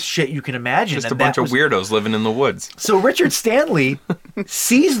craziest shit you can imagine. Just and a bunch of weirdos living in the woods. So Richard Stanley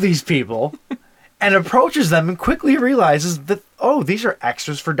sees these people and approaches them and quickly realizes that, oh, these are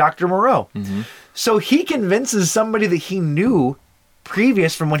extras for Dr. Moreau. Mm-hmm. So he convinces somebody that he knew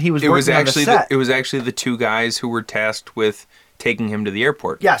previous from when he was working on the set. It was actually the two guys who were tasked with taking him to the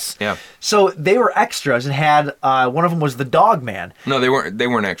airport. Yes. Yeah. So they were extras and had one of them was the dog man. No, they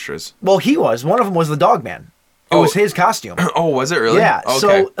weren't extras. Well, he was. One of them was the dog man. It was his costume. Oh, was it really? Yeah. Okay. So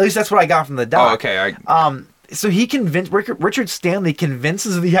at least that's what I got from the doc. Oh, okay. So he convinced Richard Stanley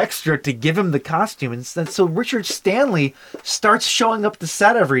convinces the extra to give him the costume, and so Richard Stanley starts showing up to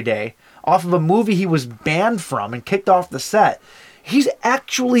set every day off of a movie he was banned from and kicked off the set. He's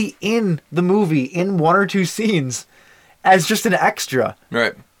actually in the movie in one or two scenes as just an extra.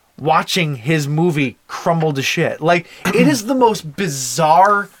 Right. Watching his movie crumble to shit. Like, it is the most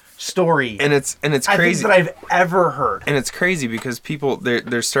bizarre story. And it's crazy. I think that I've ever heard. And it's crazy because people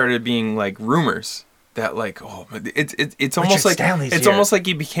there started being like rumors that like, oh, it's almost like almost like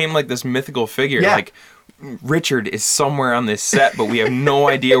he became like this mythical figure. Yeah. Like Richard is somewhere on this set, but we have no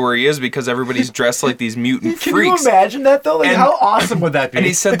idea where he is because everybody's dressed like these mutant Can freaks. you imagine that though? Like, how awesome would that be? And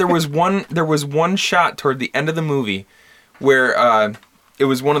he said there was one shot toward the end of the movie where it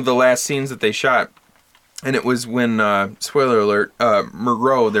was one of the last scenes that they shot, and it was when spoiler alert,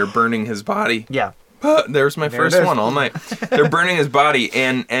 Moreau, they're burning his body. Yeah. There's my first one all night. They're burning his body,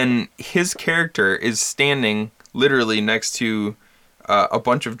 and his character is standing literally next to a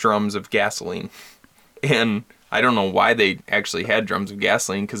bunch of drums of gasoline. And I don't know why they actually had drums of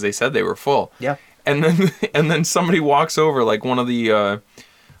gasoline because they said they were full. Yeah. And then somebody walks over, like one of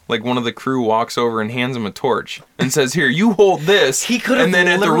the crew walks over and hands him a torch and says, "Here, you hold this." He could have, and then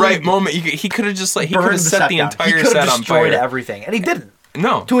at the right moment, he could have just he could have set the entire set on fire. Destroyed everything, and he didn't.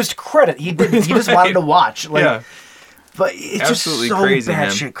 No. To his credit, he didn't. He just wanted to watch. Like, yeah. But it's absolutely just so crazy, man.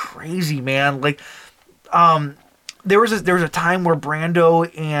 batshit crazy, man. Like, there was a time where Brando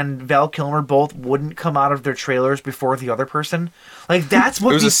and Val Kilmer both wouldn't come out of their trailers before the other person. Like, that's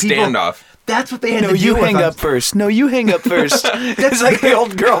what it was these a standoff. That's what they had to do. No, you with hang them. up first. No, you hang up first. That's like the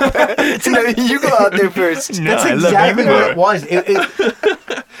old girl. No, you go out there first. That's exactly what it was.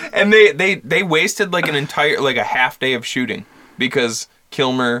 And they wasted like an entire a half day of shooting because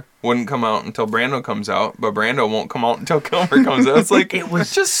Kilmer wouldn't come out until Brando comes out, but Brando won't come out until Kilmer comes out. It's like it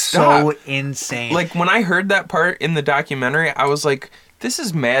was just so insane. Like when I heard that part in the documentary, I was like, "This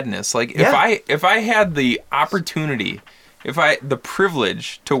is madness!" Like if I had the opportunity, the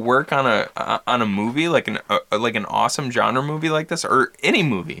privilege to work on a movie like an awesome genre movie like this or any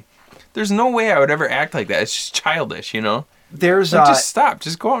movie, there's no way I would ever act like that. It's just childish, you know. There's just stop.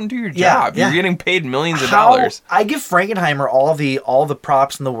 Just go out and do your job. Yeah. You're getting paid millions of dollars. I give Frankenheimer all the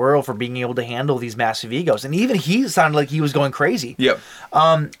props in the world for being able to handle these massive egos, and even he sounded like he was going crazy. Yep.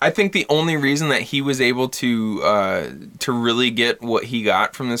 I think the only reason that he was able to really get what he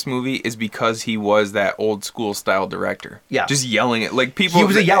got from this movie is because he was that old school style director. Yeah. Just yelling it like people. He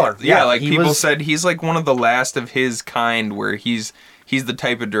was a yeller. Yeah. Like people said, he's like one of the last of his kind where he's the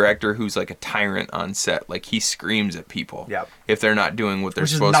type of director who's like a tyrant on set. Like he screams at people if they're not doing what they're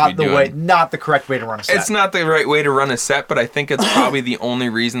supposed to be doing. Not the correct way to run a set. It's not the right way to run a set, but I think it's probably the only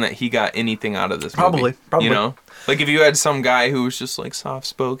reason that he got anything out of this movie. Probably. You know? Like if you had some guy who was just like soft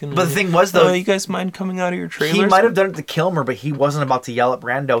spoken. But the thing was though, you guys mind coming out of your trailers? He might have done it to Kilmer, but he wasn't about to yell at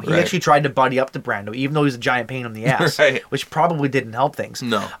Brando. He Right. actually tried to buddy up to Brando, even though he's a giant pain in the ass, Right. which probably didn't help things.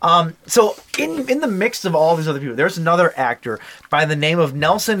 No. So in the mix of all these other people, there's another actor by the name of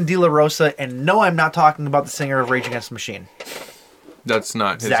Nelson De La Rosa, and no, I'm not talking about the singer of Rage Against the Machine. That's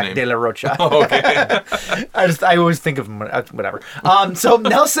not his Zach name. De La Rocha. Oh, okay. I always think of him, whatever. So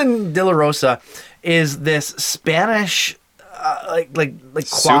Nelson De La Rosa is this Spanish, like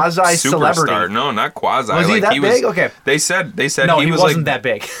quasi celebrity. Superstar. No, not quasi. Was he like, that big? Okay. They said No, he he was wasn't like, that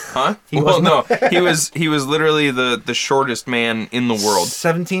big. Huh? He was literally the shortest man in the world.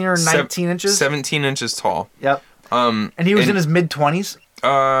 17 or 19 inches. 17 inches tall. Yep. And he was in his mid-20s.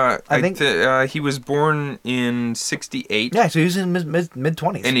 I think he was born in 68. Yeah, so he was in mid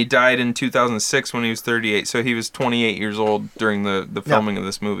 20s. And he died in 2006 when he was 38. So he was 28 years old during the filming of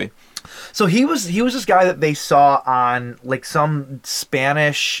this movie. So he was this guy that they saw on like some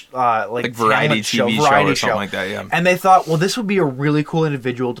Spanish like variety TV show or something like that, yeah. And they thought, well, this would be a really cool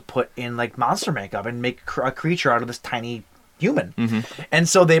individual to put in like monster makeup and make a creature out of this tiny human. Mm-hmm. And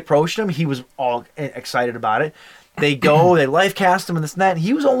so they approached him. He was all excited about it. They life cast him and this and that. And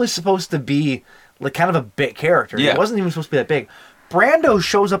he was only supposed to be like kind of a bit character. Yeah. He wasn't even supposed to be that big. Brando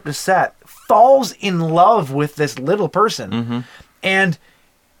shows up to set, falls in love with this little person, and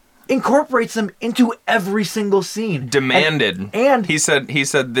incorporates them into every single scene. Demanded. And he said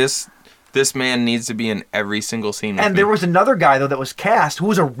this man needs to be in every single scene with And me. there was another guy, though, that was cast who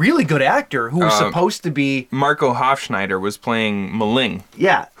was a really good actor who was supposed to be... Marco Hofschneider was playing Maling.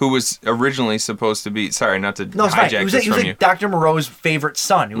 Yeah. Who was originally supposed to be... Sorry, not to No, it's fine. hijack He was this from like you. Dr. Moreau's favorite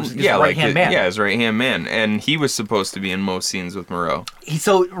son. He was his right-hand man. Yeah, his right-hand man. And he was supposed to be in most scenes with Moreau.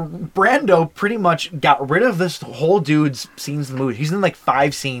 So Brando pretty much got rid of this whole dude's scenes in the movie. He's in like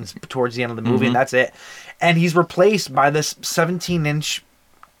 5 scenes towards the end of the movie, and that's it. And he's replaced by this 17-inch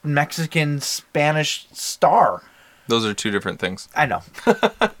Mexican Spanish star. Those are 2 different things. I know.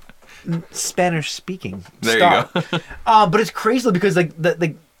 Spanish speaking there star. You go. But it's crazy though, because like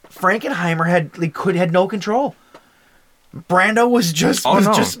the Frankenheimer had no control. Brando was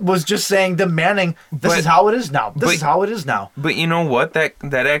just saying, demanding, this is how it is now. This is how it is now. But you know what? That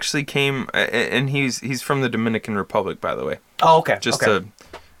actually came, and he's from the Dominican Republic, by the way. Oh, okay.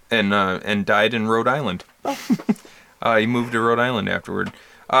 And died in Rhode Island. He moved to Rhode Island afterward.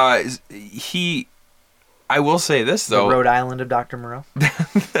 I will say this though. The Rhode Island of Dr. Moreau.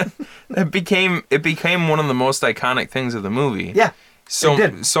 It became one of the most iconic things of the movie. Yeah.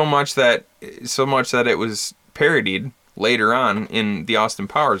 So much that it was parodied later on in the Austin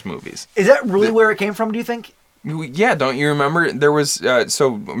Powers movies. Is that really where it came from, do you think? Yeah, don't you remember there was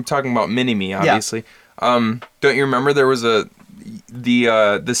so I'm talking about Mini-Me, obviously. Yeah. Don't you remember there was the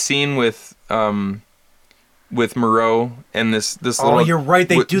scene with Moreau and this little... Oh, you're right.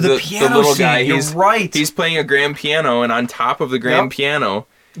 They do the piano the little scene. guy. You're right. He's playing a grand piano, and on top of the grand piano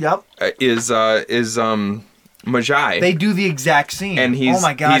is Majai. They do the exact scene. And he's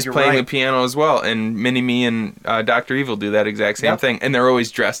you're playing right. the piano as well. And Mini-Me and Dr. Evil do that exact same thing. And they're always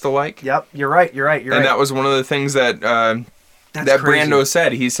dressed alike. Yep, you're right. And that was one of the things that Brando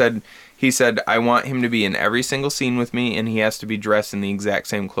said. He said, I want him to be in every single scene with me, and he has to be dressed in the exact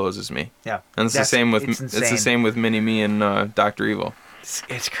same clothes as me. Yeah, and it's the same with Mini-Me and Dr. Evil.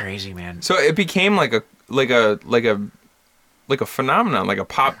 It's crazy, man. So it became like a phenomenon, like a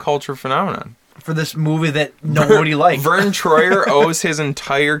pop culture phenomenon for this movie that nobody liked. Vern Troyer owes his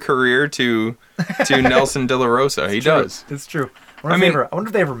entire career to Nelson De La Rosa. He does. It's true. I wonder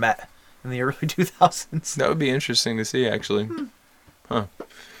if they ever met in the early 2000s. That would be interesting to see, actually. Huh.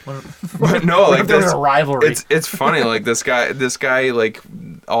 But no, like there's a rivalry. It's funny, like this guy, like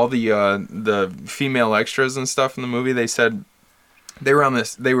all the female extras and stuff in the movie. They said they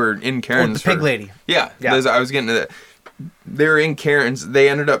were in Karen's. The pig lady. Yeah. I was getting to that. They were in Karen's. They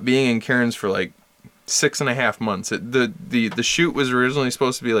ended up being in Karen's for like 6.5 months. The shoot was originally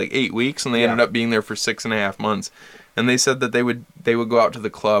supposed to be like 8 weeks, and they ended up being there for 6.5 months. And they said that they would go out to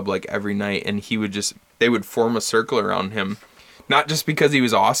the club like every night, and they would form a circle around him. Not just because he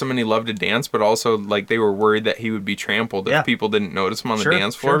was awesome and he loved to dance, but also like they were worried that he would be trampled if people didn't notice him on the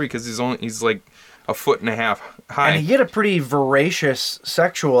dance floor because he's like 1.5 feet high. And he had a pretty voracious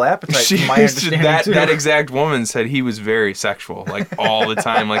sexual appetite, from my understanding, that exact woman said he was very sexual, like all the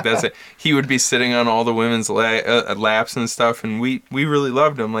time. Like that's it. He would be sitting on all the women's laps and stuff, and we really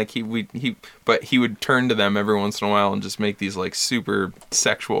loved him. Like but he would turn to them every once in a while and just make these like super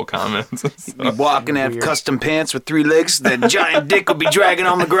sexual comments. He'd be walking at custom pants with 3 legs. That giant dick would be dragging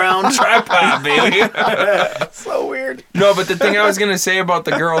on the ground. Tripod, baby. So weird. No, but the thing I was gonna say about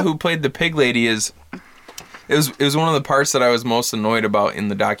the girl who played the pig lady is, it was one of the parts that I was most annoyed about in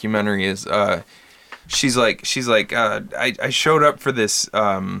the documentary. Is she's like I showed up for this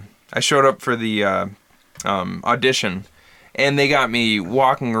audition, and they got me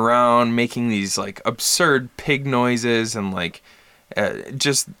walking around making these like absurd pig noises and like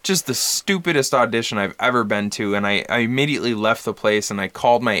just the stupidest audition I've ever been to. And I immediately left the place and I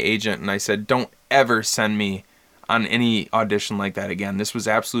called my agent and I said, don't ever send me on any audition like that again. This was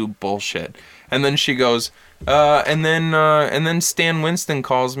absolute bullshit. And then she goes, and then Stan Winston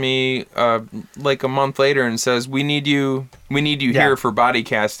calls me like a month later and says, we need you here for body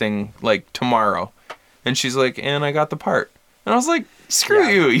casting like tomorrow. And she's like, and I got the part. And I was like, Screw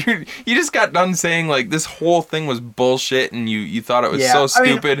you. You just got done saying like this whole thing was bullshit and you thought it was so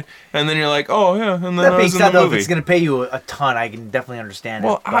stupid, and then you're like, oh yeah, and then That I being was in said, the though, if movie. it's going to pay you a ton, I can definitely understand it.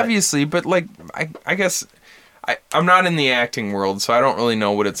 Well, obviously, but like I guess I'm not in the acting world, so I don't really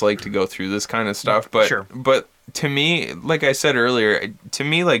know what it's like to go through this kind of stuff. But Sure. but to me, like I said earlier, to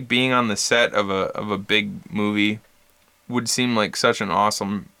me, like being on the set of a big movie would seem like such an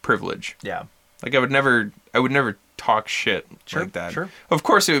awesome privilege. Yeah. Like I would never talk shit like that. Sure. Of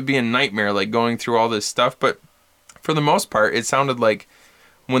course, it would be a nightmare, like going through all this stuff. But for the most part, it sounded like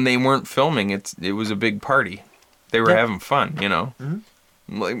when they weren't filming, it was a big party. They were having fun, you know. Mm-hmm.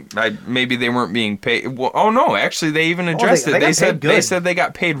 Like maybe they weren't being paid. Well, oh no, actually, they even addressed it. They said they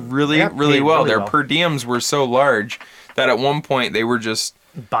got paid really well. Their per diems were so large that at one point they were just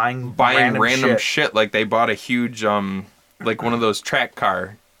buying random shit. Like they bought a huge like one of those track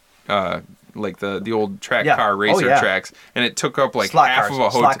car. Like the old track car racer tracks, and it took up like half of a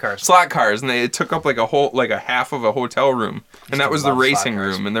hotel. Slot cars, and it took up like a half of a hotel room, and that was the racing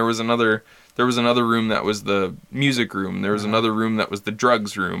room. And there was another room that was the music room. There was another room that was the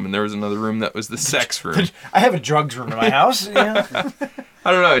drugs room, and there was another room that was the sex room. I have a drugs room in my house. Yeah.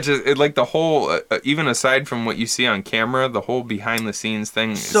 I don't know. It like the whole, even aside from what you see on camera, the whole behind the scenes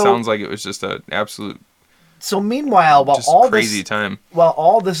thing. It sounds like it was just an absolute. So meanwhile, while all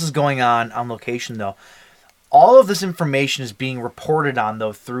this is going on location, though, all of this information is being reported on,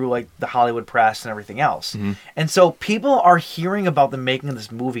 though, through like the Hollywood press and everything else. Mm-hmm. And so people are hearing about the making of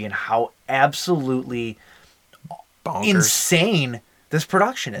this movie and how absolutely insane this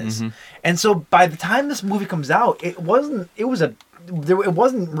production is. Mm-hmm. And so by the time this movie comes out, it wasn't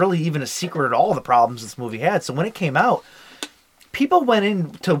really even a secret at all, the problems this movie had. So when it came out, people went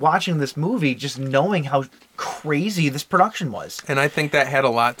into watching this movie just knowing how crazy this production was. And I think that had a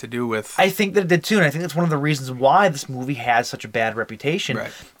lot to do with... I think that it did too, and I think that's one of the reasons why this movie has such a bad reputation,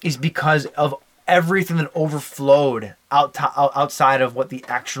 is because of everything that overflowed outside of what the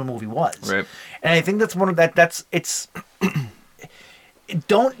actual movie was. Right. And I think that's one of it's...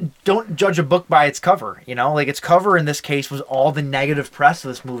 Don't judge a book by its cover, you know? Like, its cover in this case was all the negative press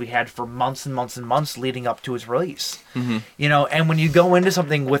this movie had for months and months and months leading up to its release. Mm-hmm. You know, and when you go into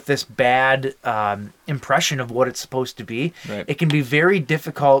something with this bad impression of what it's supposed to be, it can be very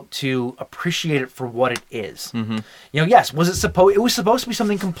difficult to appreciate it for what it is. Mm-hmm. You know, yes, it was supposed to be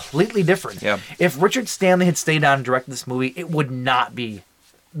something completely different. Yeah. If Richard Stanley had stayed on and directed this movie, it would not be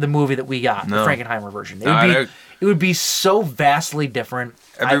the movie that we got, the Frankenheimer version. It would be so vastly different.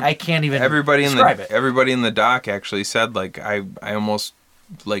 I can't even describe it. Everybody in the doc actually said, like, I almost,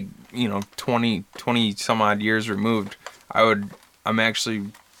 like, you know, 20 some odd years removed, I'm actually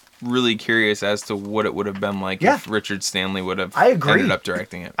really curious as to what it would have been like if Richard Stanley would have ended up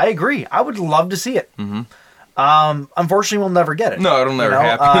directing it. I agree. I would love to see it. Mm-hmm. Unfortunately, we'll never get it. No, it'll never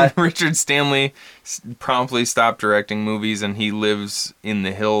happen. Richard Stanley promptly stopped directing movies, and he lives in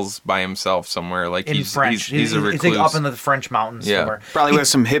the hills by himself somewhere. Like in French. He's a recluse. He's like up in the French mountains somewhere. Probably with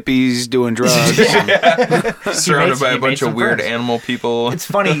some hippies doing drugs. Surrounded by a bunch of weird animal people. It's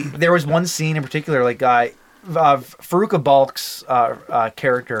funny. There was one scene in particular, like Faruka Balk's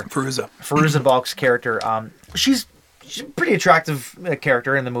character. Fairuza Balk's character. She's a pretty attractive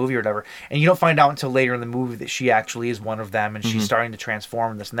character in the movie or whatever, and you don't find out until later in the movie that she actually is one of them, and she's starting to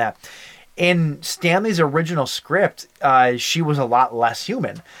transform this and that. In Stanley's original script, she was a lot less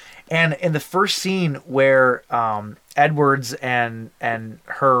human, and in the first scene where Edwards and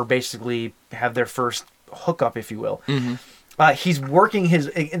her basically have their first hookup, if you will, he's working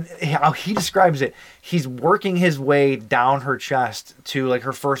how he describes it, he's working his way down her chest to like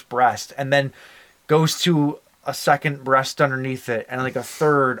her first breast, and then goes to a second breast underneath it, and like a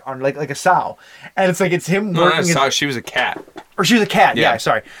third on like a sow, and it's like it's him working. No, she was a cat. Or she was a cat. Yeah,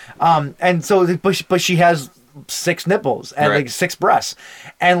 sorry. And so, but she has 6 nipples and like 6 breasts,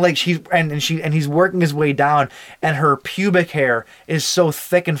 and like he's working his way down, and her pubic hair is so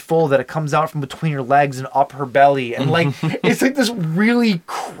thick and full that it comes out from between her legs and up her belly, and like it's like this really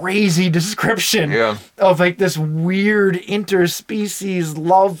crazy description of like this weird interspecies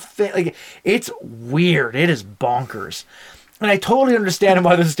love thing. Like, it's weird. It is bonkers. And I totally understand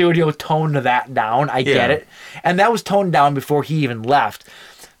why the studio toned that down. I get it. And that was toned down before he even left.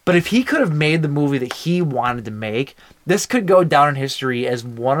 But if he could have made the movie that he wanted to make, this could go down in history as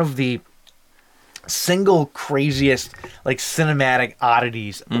one of the single craziest like cinematic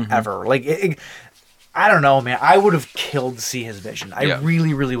oddities ever. Like, I don't know, man. I would have killed to see his vision. I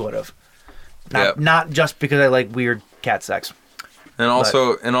really, really would have. Not just because I like weird cat sex. And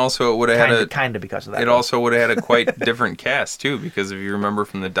also, it would have had kind of because of that. It also would have had a quite different cast too, because if you remember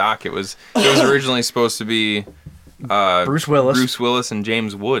from the doc, it was originally supposed to be Bruce Willis and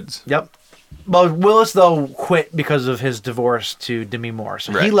James Woods. Yep. Well, Willis though quit because of his divorce to Demi Moore,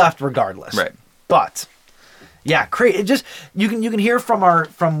 so he left regardless. Right. But yeah, it just you can hear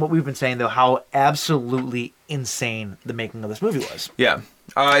from what we've been saying though how absolutely insane the making of this movie was. Yeah.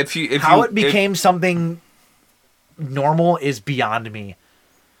 If it became something normal is beyond me.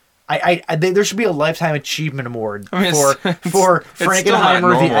 There should be a lifetime achievement award for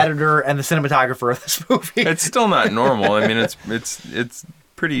Frankenheimer, the editor, and the cinematographer of this movie. It's still not normal. I mean, it's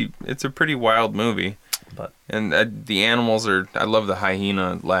a pretty wild movie. And the animals are. I love the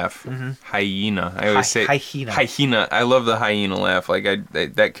hyena laugh. Mm-hmm. Hyena. I always say hyena. I love the hyena laugh. Like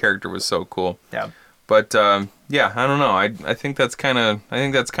that character was so cool. Yeah. But yeah, I don't know. I think that's kind of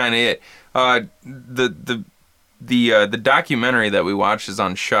it. The documentary that we watched is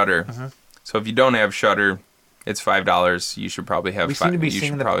on Shudder. Mm-hmm. So if you don't have Shudder, it's $5. You should probably have. We seem to be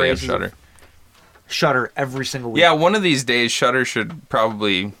singing the praises of Shudder every single week. Yeah, one of these days, Shudder should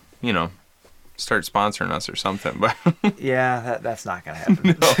probably start sponsoring us or something. But yeah, that's not gonna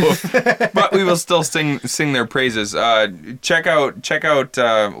happen. No, but we will still sing their praises. Check out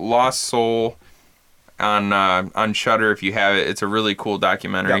Lost Soul on Shudder if you have it. It's a really cool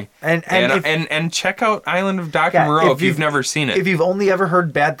documentary. Yep. And check out Island of Dr. Moreau if you've never seen it. If you've only ever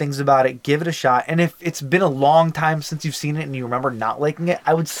heard bad things about it, give it a shot. And if it's been a long time since you've seen it and you remember not liking it,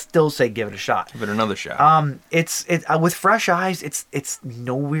 I would still say give it a shot. Give it another shot. It's with fresh eyes, it's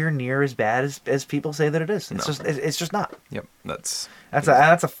nowhere near as bad as people say that it is. It's just not. Yep, that's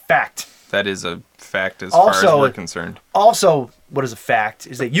a fact. That is a fact as far as we're concerned. Also, what is a fact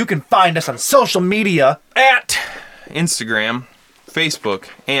is that you can find us on social media at Instagram, Facebook,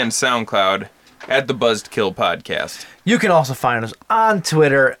 and SoundCloud at the Buzzkill Podcast. You can also find us on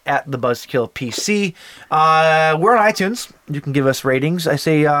Twitter at the Buzzkill PC. We're on iTunes. You can give us ratings.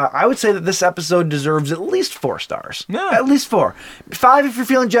 I would say that this episode deserves at least 4 stars. Yeah. At least 4. 5 if you're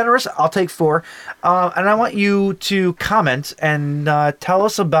feeling generous. I'll take 4. And I want you to comment and tell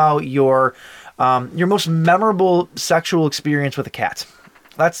us about your most memorable sexual experience with a cat.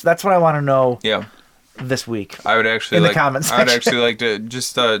 That's what I want to know. Yeah. This week. I would actually in the comments section. I would actually like to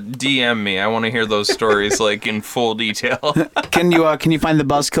just DM me. I want to hear those stories like in full detail. Can you find the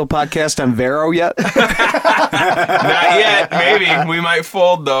Buzzkill Podcast on Vero yet? Not yet. Maybe we might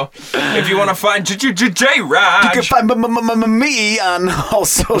fold though. If you want to find J-Raj, you can find me on all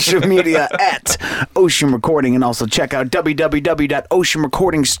social media at Ocean Recording, and also check out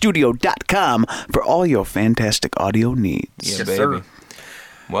www.oceanrecordingstudio.com for all your fantastic audio needs. Yeah, yes, baby. Sir.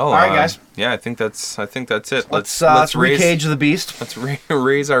 Well, all right, guys. Yeah, I think that's it. Let's recage the beast. Let's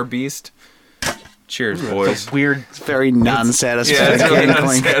raise our beast. Cheers, boys. Weird, very non-satisfying. Yeah, it's really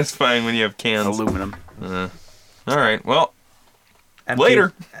non-satisfying when you have cans. Aluminum. All right. Well,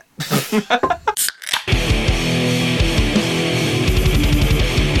 later.